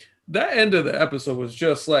that end of the episode was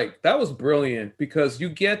just like that was brilliant because you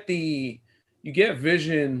get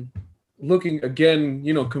Vision looking again,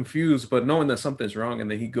 confused, but knowing that something's wrong. And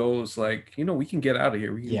then he goes like, we can get out of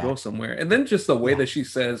here. We can go somewhere. And then just the way that she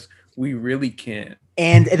says, we really can't.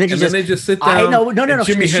 And then they just sit down. No.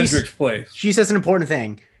 Jimi Hendrix plays. She says an important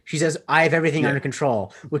thing. She says, I have everything under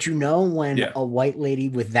control. Which, when a white lady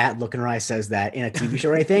with that look in her eyes says that in a TV show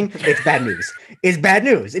or anything, it's bad news. It's bad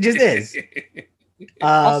news. It just is.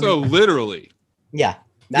 Also, literally. Yeah.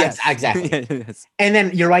 That's exactly. Yes. And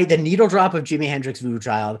then you're right. The needle drop of Jimi Hendrix Voodoo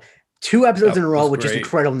Child, 2 episodes in a row with just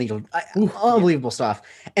incredible needle, unbelievable stuff.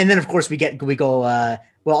 And then of course we go.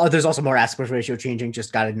 There's also more aspect ratio changing.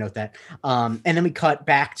 Just got to note that. And then we cut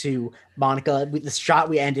back to Monica. The shot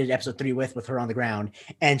we ended episode 3 with her on the ground,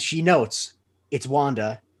 and she notes it's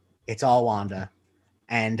Wanda. It's all Wanda.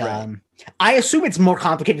 And I assume it's more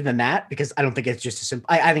complicated than that because I don't think it's just a simple.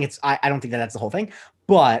 I think it's. I don't think that's the whole thing,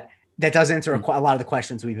 but that does answer a lot of the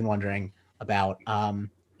questions we've been wondering about.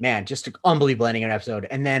 Man, just an unbelievable ending of an episode.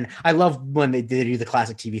 And then I love when they do the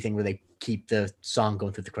classic TV thing where they keep the song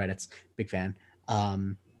going through the credits. Big fan.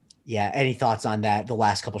 Any thoughts on that? The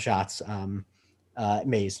last couple shots,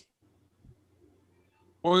 Maze.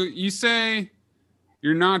 Well, you say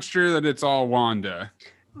you're not sure that it's all Wanda.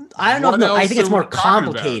 I don't know. No, I think it's more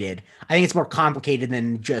complicated. I think it's more complicated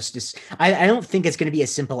than just this. I don't think it's going to be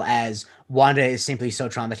as simple as Wanda is simply so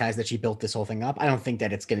traumatized that she built this whole thing up. I don't think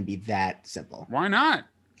that it's going to be that simple. Why not?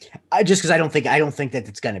 Just because I don't think that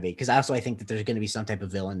it's going to be. Because I think that there's going to be some type of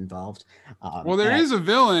villain involved. Well, there is a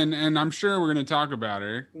villain, and I'm sure we're going to talk about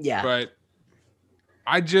her. Yeah. But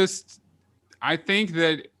I think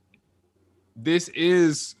that this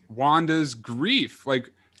is Wanda's grief. Like,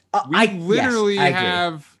 we literally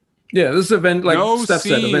have. Yeah, this event, like no Steph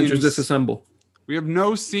said, Avengers Disassemble. We have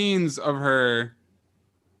no scenes of her.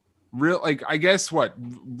 I guess what?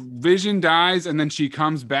 Vision dies, and then she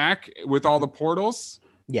comes back with all the portals.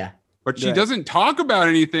 Yeah. But she doesn't talk about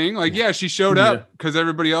anything. Like, she showed up because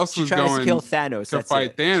everybody else was going to kill Thanos to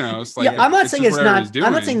fight Thanos. Like, I'm not saying it's not.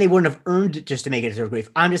 I'm not saying they wouldn't have earned it just to make it a grief.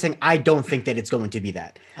 I'm just saying I don't think that it's going to be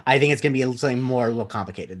that. I think it's going to be something a little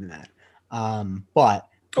complicated than that. But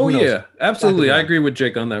yeah, absolutely. I agree with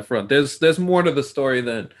Jake on that front. There's more to the story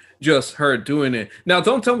than just her doing it. Now,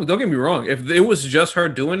 don't get me wrong. If it was just her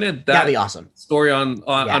doing it, that'd be awesome. Story on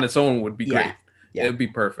its own would be great. Yeah. It'd be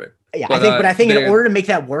perfect. Yeah, but I think in order to make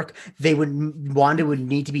that work, Wanda would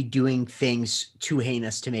need to be doing things too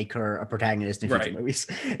heinous to make her a protagonist in future movies.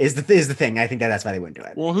 Is the thing. I think that's why they wouldn't do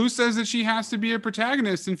it. Well, who says that she has to be a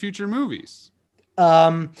protagonist in future movies?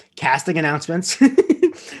 Casting announcements.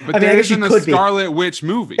 But I guess she could be Scarlet Witch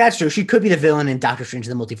movie. That's true. She could be the villain in Doctor Strange: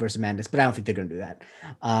 The Multiverse of Madness, but I don't think they're going to do that.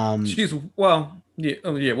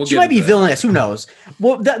 She might be villainous. Who knows?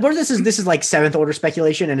 Well, this is like 7th order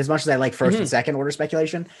speculation, and as much as I like 1st and 2nd order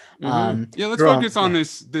speculation, let's focus on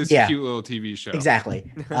this cute little TV show.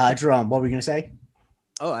 Exactly. Jerome, what were you going to say?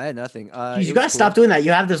 Oh, I had nothing. You got to stop doing that.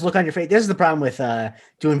 You have this look on your face. This is the problem with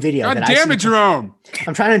doing video. God damn it, Jerome.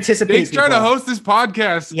 I'm trying to anticipate. Dave's trying to host this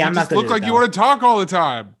podcast. Yeah, I'm not look like you want to talk all the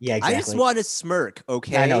time. Yeah, exactly. I just want to smirk,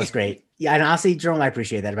 okay? I know, it's great. Yeah, and honestly, Jerome, I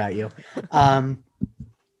appreciate that about you.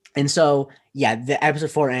 And so, the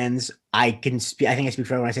episode 4 ends. I think I speak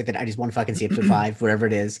for everyone when I say that I just want to fucking see episode 5, whatever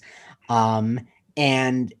it is. And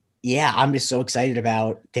I'm just so excited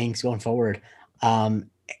about things going forward.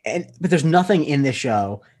 But there's nothing in this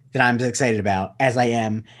show that I'm as excited about as I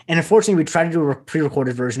am. And unfortunately, we tried to do a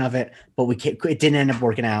pre-recorded version of it, but it didn't end up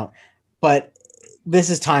working out. But this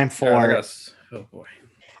is time for. Oh boy.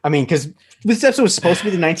 I mean, because this episode was supposed to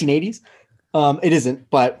be the 1980s. It isn't,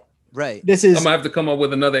 but this is. I'm gonna have to come up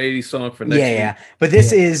with another 80s song for next week. Yeah. But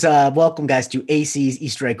this is welcome, guys, to AC's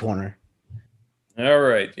Easter Egg Corner. All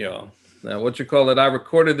right, y'all. Now, I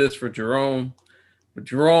recorded this for Jerome.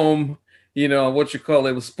 Jerome.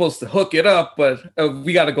 Was supposed to hook it up, but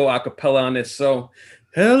we got to go a cappella on this. So,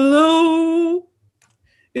 hello,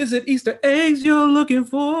 is it Easter eggs you're looking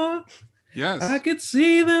for? Yes. I could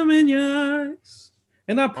see them in your eyes,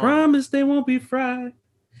 and I promise they won't be fried.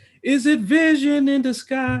 Is it Vision in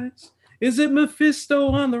disguise? Is it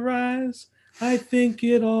Mephisto on the rise? I think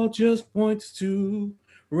it all just points to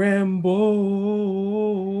Rambo.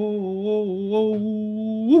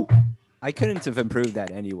 I couldn't have improved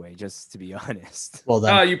that anyway, just to be honest. Well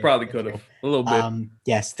done. You probably could have a little bit.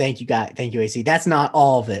 Yes, thank you, guys. Thank you, AC. That's not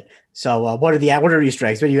all of it. So, what are Easter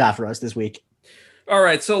eggs? What do you got for us this week? All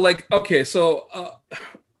right. So,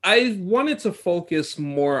 I wanted to focus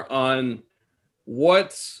more on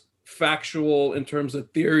what's factual in terms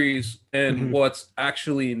of theories and what's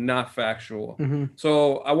actually not factual.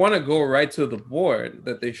 So, I want to go right to the board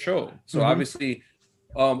that they showed. So, obviously.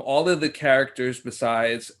 All of the characters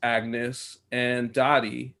besides Agnes and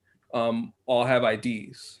Dottie all have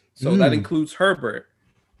IDs. So that includes Herbert.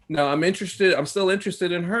 Now I'm still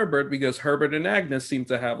interested in Herbert because Herbert and Agnes seem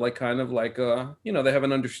to have like kind of like they have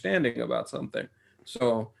an understanding about something.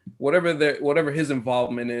 So whatever his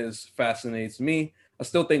involvement is fascinates me. I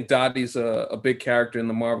still think Dottie's a big character in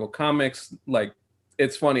the Marvel comics. Like,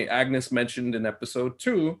 it's funny, Agnes mentioned in episode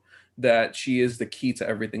 2 that she is the key to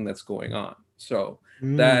everything that's going on. So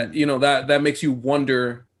that makes you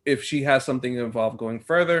wonder if she has something involved going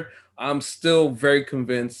further. I'm still very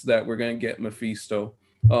convinced that we're going to get Mephisto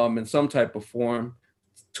in some type of form.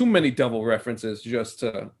 Too many double references just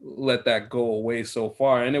to let that go away so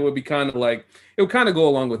far. And it would kind of go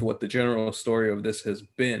along with what the general story of this has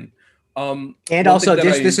been. And also,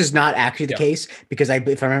 this is not actually the case, because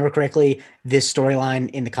if I remember correctly, this storyline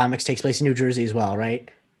in the comics takes place in New Jersey as well,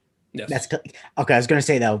 right? Yes. That's okay. I was gonna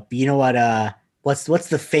say though, you know what? What's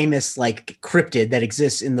the famous like cryptid that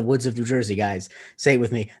exists in the woods of New Jersey, guys? Say it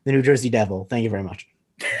with me: the New Jersey Devil. Thank you very much.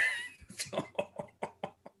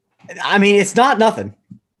 I mean, it's not nothing.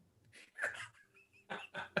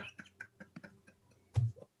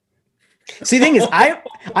 See, the thing is, I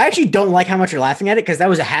actually don't like how much you're laughing at it, because that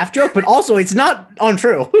was a half joke, but also it's not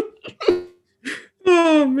untrue.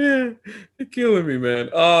 Oh man, you're killing me, man.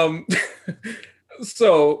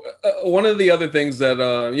 So one of the other things that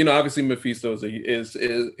obviously Mephisto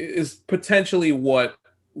is potentially what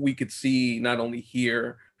we could see not only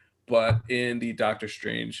here, but in the Doctor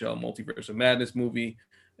Strange Multiverse of Madness movie,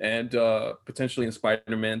 and potentially in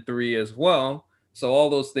Spider-Man 3 as well. So all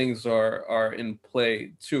those things are in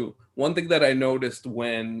play too. One thing that I noticed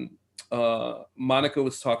when Monica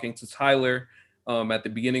was talking to Tyler at the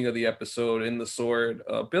beginning of the episode in the Sword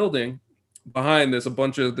building, behind there's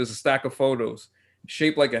a stack of photos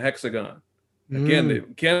shaped like a hexagon.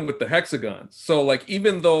 Again with the hexagons. So like,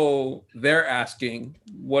 even though they're asking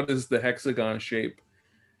what is the hexagon shape,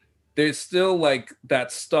 there's still like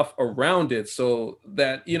that stuff around it. So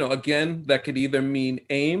that, again, that could either mean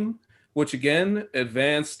AIM, which again,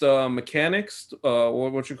 advanced mechanics,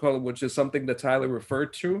 or what you call it, which is something that Tyler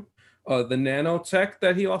referred to, the nanotech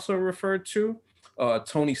that he also referred to,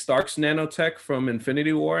 Tony Stark's nanotech from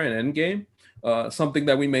Infinity War and Endgame, something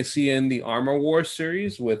that we may see in the Armor Wars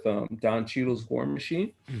series with Don Cheadle's War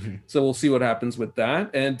Machine. Mm-hmm. So we'll see what happens with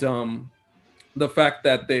that. And the fact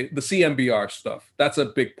that the CMBR stuff, that's a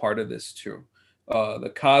big part of this too.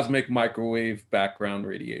 The cosmic microwave background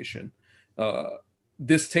radiation.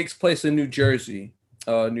 This takes place in New Jersey.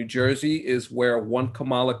 New Jersey is where one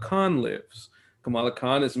Kamala Khan lives. Kamala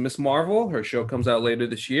Khan is Miss Marvel. Her show comes out later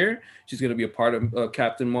this year. She's going to be a part of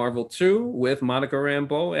Captain Marvel 2 with Monica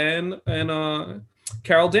Rambeau and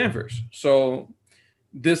Carol Danvers. So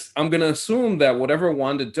I'm going to assume that whatever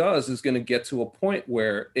Wanda does is going to get to a point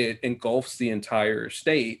where it engulfs the entire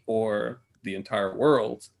state or the entire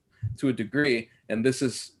world to a degree. And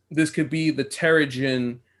this could be the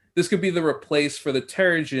Terrigen. This could be the replace for the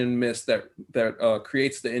Terrigen mist that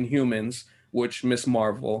creates the Inhumans, which Miss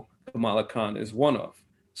Marvel, Kamala Khan, is one of.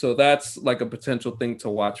 So that's like a potential thing to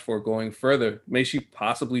watch for going further. May she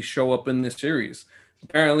possibly show up in this series?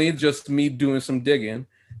 Apparently, just me doing some digging,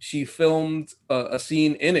 she filmed a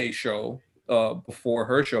scene in a show before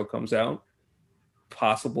her show comes out.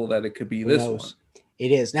 Possible that it could be this one.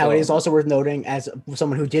 It is. Now, it is also worth noting, as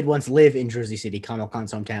someone who did once live in Jersey City, Kamala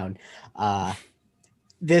Khan's hometown,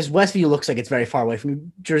 this Westview looks like it's very far away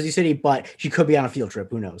from Jersey City, but she could be on a field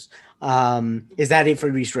trip. Who knows? Is that it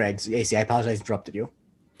for Easter eggs? AC, I apologize, I interrupted you.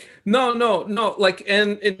 No. Like,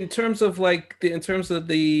 and in terms of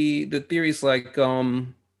the theories, like,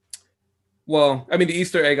 well, I mean, the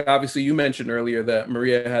Easter egg, obviously, you mentioned earlier that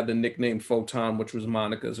Maria had the nickname Photon, which was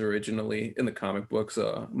Monica's originally in the comic books.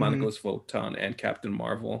 Monica was Photon and Captain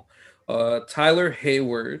Marvel. Tyler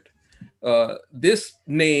Hayward. This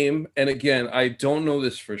name, and again, I don't know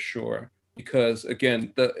this for sure, because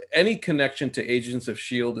again, any connection to Agents of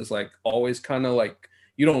S.H.I.E.L.D. is like always kind of like,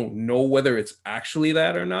 you don't know whether it's actually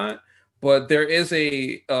that or not. But there is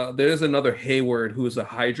another Hayward who is a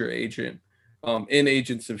Hydra agent in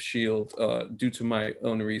Agents of S.H.I.E.L.D. Due to my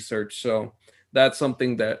own research. So that's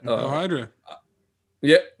something that Hydra.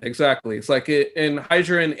 Yeah, exactly. It's like and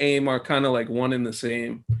Hydra and AIM are kind of like one and the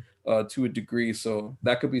same. To a degree, so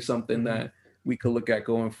that could be something that we could look at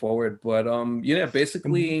going forward. But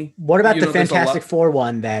basically, what about the Fantastic Four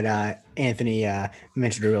one that Anthony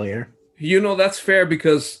mentioned earlier? That's fair,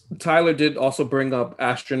 because Tyler did also bring up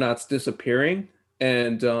astronauts disappearing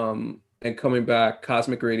and coming back,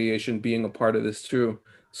 cosmic radiation being a part of this too.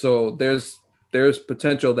 So there's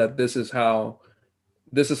potential that this is how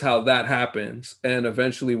that happens, and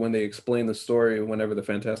eventually when they explain the story, whenever the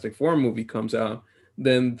Fantastic Four movie comes out,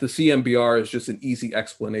 then the CMBR is just an easy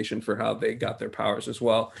explanation for how they got their powers as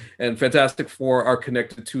well. And Fantastic Four are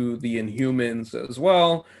connected to the Inhumans as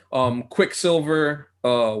well. Quicksilver,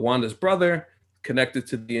 Wanda's brother, connected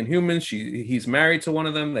to the Inhumans. He's married to one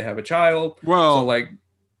of them. They have a child. Well, so like,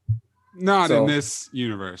 not in this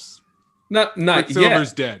universe. Not Quicksilver's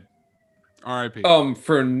yet. dead. R.I.P.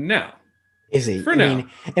 For now. Is he? For now. Mean,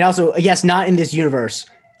 and also, yes, not in this universe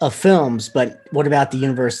of films, but what about the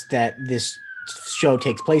universe that this show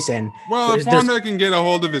takes place in? Well, if Wanda can get a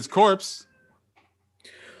hold of his corpse.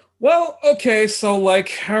 Well, okay, so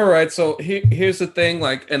like, all right, so here's the thing,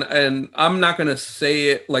 like, and I'm not gonna say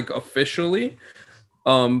it like officially,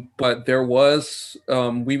 but there was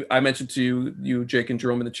I mentioned to you, Jake and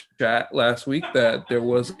Jerome in the chat last week that there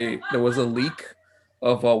was a leak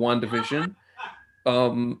of WandaVision,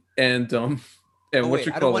 and what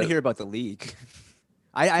you I call don't want it? to hear about the leak.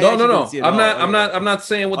 No. I'm I'm not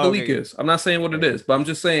saying what the leak is. I'm not saying what it is, but I'm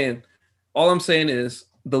just saying. All I'm saying is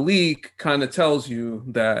the leak kind of tells you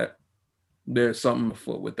that there's something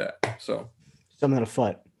afoot with that. So something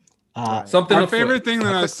afoot. Something. My favorite thing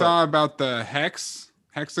that I saw about the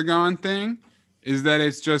hexagon thing is that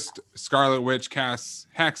it's just Scarlet Witch casts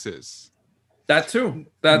hexes. That too.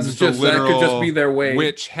 That could just be their way.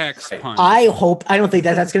 Witch hex punch. I don't think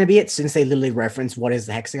that's going to be it, since they literally reference what is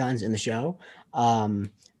the hexagons in the show.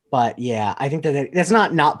 But yeah, I think that's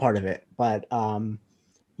not part of it. But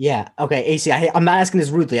yeah, okay, AC. I'm not asking this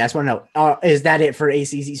rudely. I just want to know: is that it for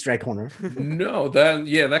AC's Easter egg corner? No,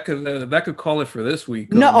 that could call it for this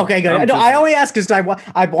week. No, okay, good. I only ask because I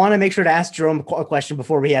want to make sure to ask Jerome a question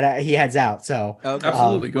before he heads out. So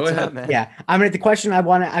absolutely, go ahead, man. Yeah, I mean, the question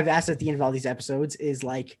I've asked at the end of all these episodes is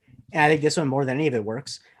like, and I think this one more than any of it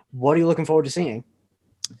works. What are you looking forward to seeing?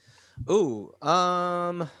 Ooh,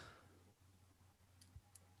 I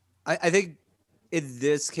think in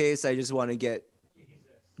this case, I just want to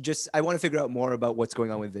I want to figure out more about what's going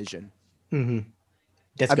on with Vision. Mm-hmm.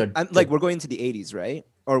 That's good. Like, we're going to the 80s, right?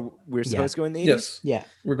 Or we're supposed to go in the 80s? Yes. Yeah.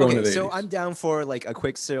 We're going to the 80s. So I'm down for like a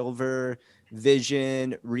Quicksilver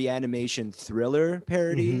Vision reanimation thriller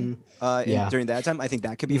parody during that time. I think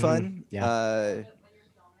that could be fun. Yeah.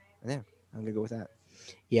 Yeah, I'm gonna go with that.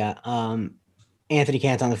 Yeah. Anthony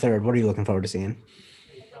Canton III, what are you looking forward to seeing?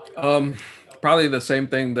 Probably the same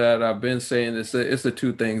thing that I've been saying. It's the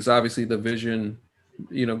two things. Obviously, the Vision,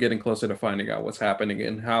 getting closer to finding out what's happening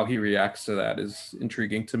and how he reacts to that is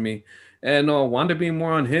intriguing to me. And Wanda being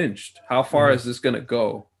more unhinged. How far is this going to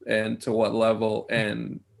go, and to what level,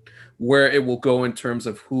 and where it will go in terms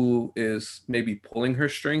of who is maybe pulling her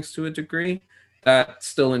strings to a degree? That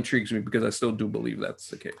still intrigues me because I still do believe that's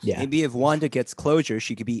the case. Yeah. Maybe if Wanda gets closure,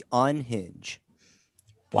 she could be on Hinge.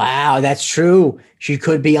 Wow, that's true. She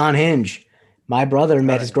could be on Hinge. My brother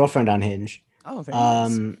met his girlfriend on Hinge. Oh, very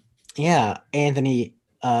nice. Yeah, Anthony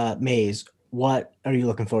Mays, what are you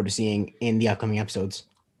looking forward to seeing in the upcoming episodes?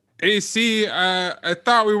 AC, I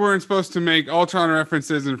thought we weren't supposed to make Ultron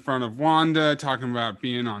references in front of Wanda, talking about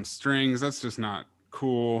being on strings. That's just not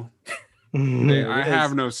cool. I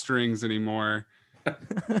have no strings anymore.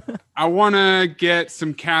 I want to get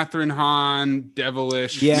some Catherine Hahn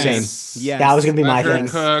devilish. Yes. Yeah, that was gonna be my thing.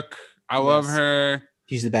 Cook. I love her.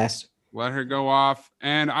 She's the best. Let her go off,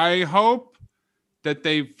 and I hope that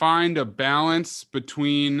they find a balance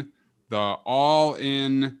between the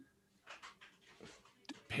all-in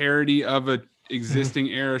parody of a existing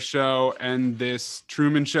era show and this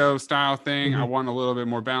Truman Show style thing. I want a little bit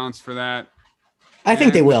more balance for that. I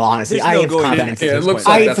think they will, honestly. I have confidence.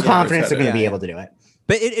 I have confidence they're going to be able to do it.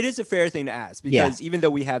 But it is a fair thing to ask, because even though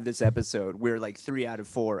we have this episode, we're like 3 out of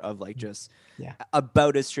 4 of like just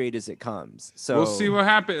about as straight as it comes. So we'll see what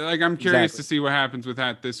happens. Like, I'm curious to see what happens with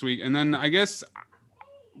that this week. And then I guess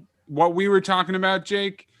what we were talking about,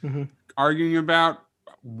 Jake, arguing about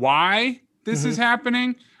why this is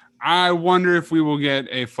happening. I wonder if we will get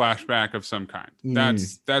a flashback of some kind.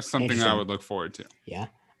 That's something I would look forward to. Yeah.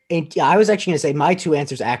 And I was actually going to say my two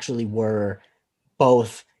answers actually were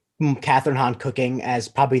both Catherine Hahn cooking as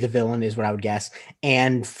probably the villain is what I would guess,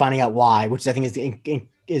 and finding out why, which I think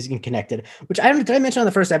is connected. Which did I mention on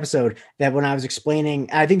the first episode that when I was explaining,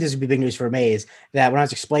 I think this would be big news for Maze, that when I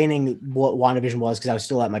was explaining what WandaVision was, because I was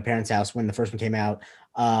still at my parents' house when the first one came out,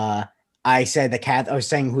 I said that I was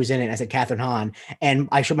saying who's in it. I said Catherine Hahn, and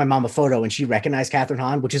I showed my mom a photo, and she recognized Catherine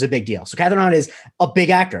Hahn, which is a big deal. So Catherine Hahn is a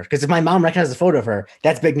big actor, because if my mom recognizes a photo of her,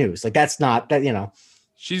 that's big news. Like, that's not that,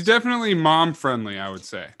 She's definitely mom friendly, I would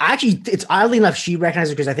say. Actually, it's oddly enough, she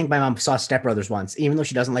recognized her because I think my mom saw Step Brothers once, even though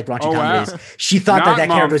she doesn't like raunchy comedies. She thought that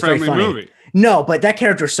character was very funny. Movie. No, but that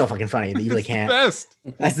character is so fucking funny that you really can't. Best.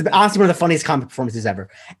 That's honestly one of the funniest comic performances ever.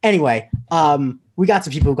 Anyway, we got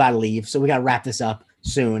some people who got to leave, so we got to wrap this up.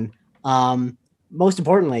 soon. Most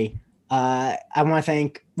importantly, I want to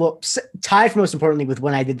thank, tied for most importantly with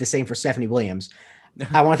when I did the same for Stephanie Williams.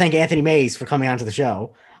 I want to thank Anthony Mays for coming onto the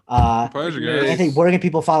show. Pleasure, guys. Anthony, where can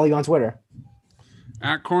people follow you on Twitter?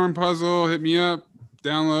 At Corn Puzzle, hit me up.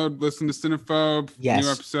 Download, listen to Cinephobe. Yes. New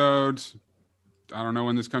episode. I don't know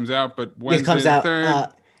when this comes out, but Wednesday It comes the out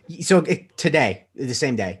 3rd. Today, the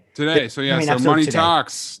same day. Today. So yeah, so episode Money today.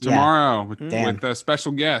 Talks tomorrow with Damn. a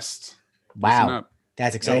special guest. Listen Wow, up.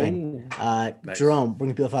 that's exciting. Nice. Jerome, where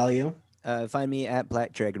can people follow you? Find me at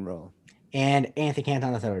Black Dragon Roll. And Anthony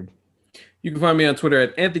Canton III. You can find me on Twitter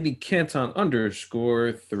at Anthony Canton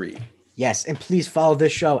 _3. Yes, and please follow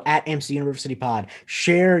this show at MC University Pod.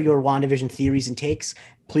 Share your WandaVision theories and takes.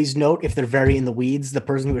 Please note, if they're very in the weeds, the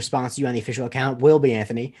person who responds to you on the official account will be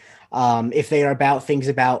Anthony. If they are about things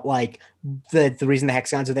about like the reason the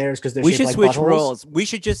hexagons are there is because they're We shaped should like switch buttholes. roles. We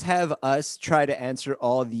should just have us try to answer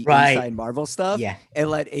all the Right. inside Marvel stuff, Yeah. and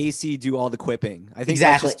let AC do all the quipping. I think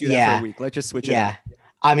Exactly, let's just do that yeah. for a week. Let's just switch it Yeah, up.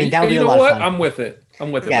 I mean that would be you a know lot what? of fun. I'm with it.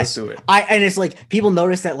 Let's Yes. do it. And it's like people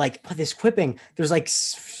notice that like this quipping, there's like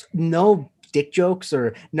no dick jokes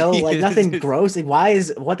or no like nothing gross. Like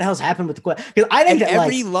what the hell's happened with the quip? Because I think And that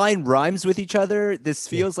every like line rhymes with each other. This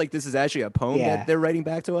feels like this is actually a poem Yeah. that they're writing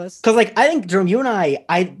back to us. because like I think Jerome, you and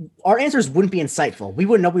I our answers wouldn't be insightful. We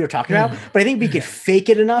wouldn't know what we were talking about, but I think we could fake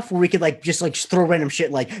it enough where we could like just throw random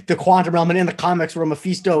shit like the quantum realm and in the comics where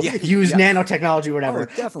Mephisto Yeah, used yeah. nanotechnology or whatever. Oh,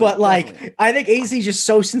 definitely, But like definitely. I think AC is just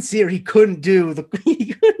so sincere he couldn't do the he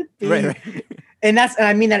couldn't be, Right. And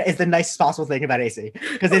I mean that is the nicest possible thing about AC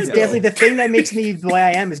because it's definitely the thing that makes me the way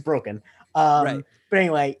I am is broken. Right. But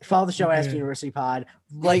anyway, follow the show at SP University Pod.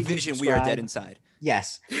 Light Like, vision, we are subscribe. dead inside.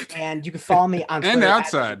 Yes, and you can follow me on And Twitter at-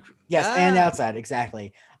 outside. yes, and Ah. outside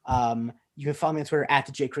exactly. You can follow me on Twitter at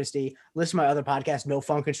the J Christie. Listen to my other podcast, No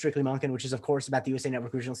Funkin' Strictly Monkin', which is of course about the USA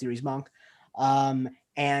Network original series Monk.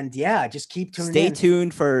 And yeah, just keep tuning Stay in.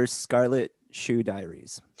 tuned for Scarlet Shoe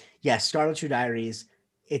Diaries. Yes, Scarlet Shoe Diaries.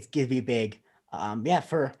 It's gonna be big.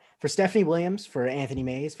 For Stephanie Williams, for Anthony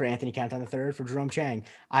Mays, for Anthony Canton III, for Jerome Chang,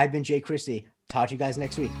 I've been Jay Christie. Talk to you guys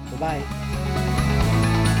next week. Bye-bye.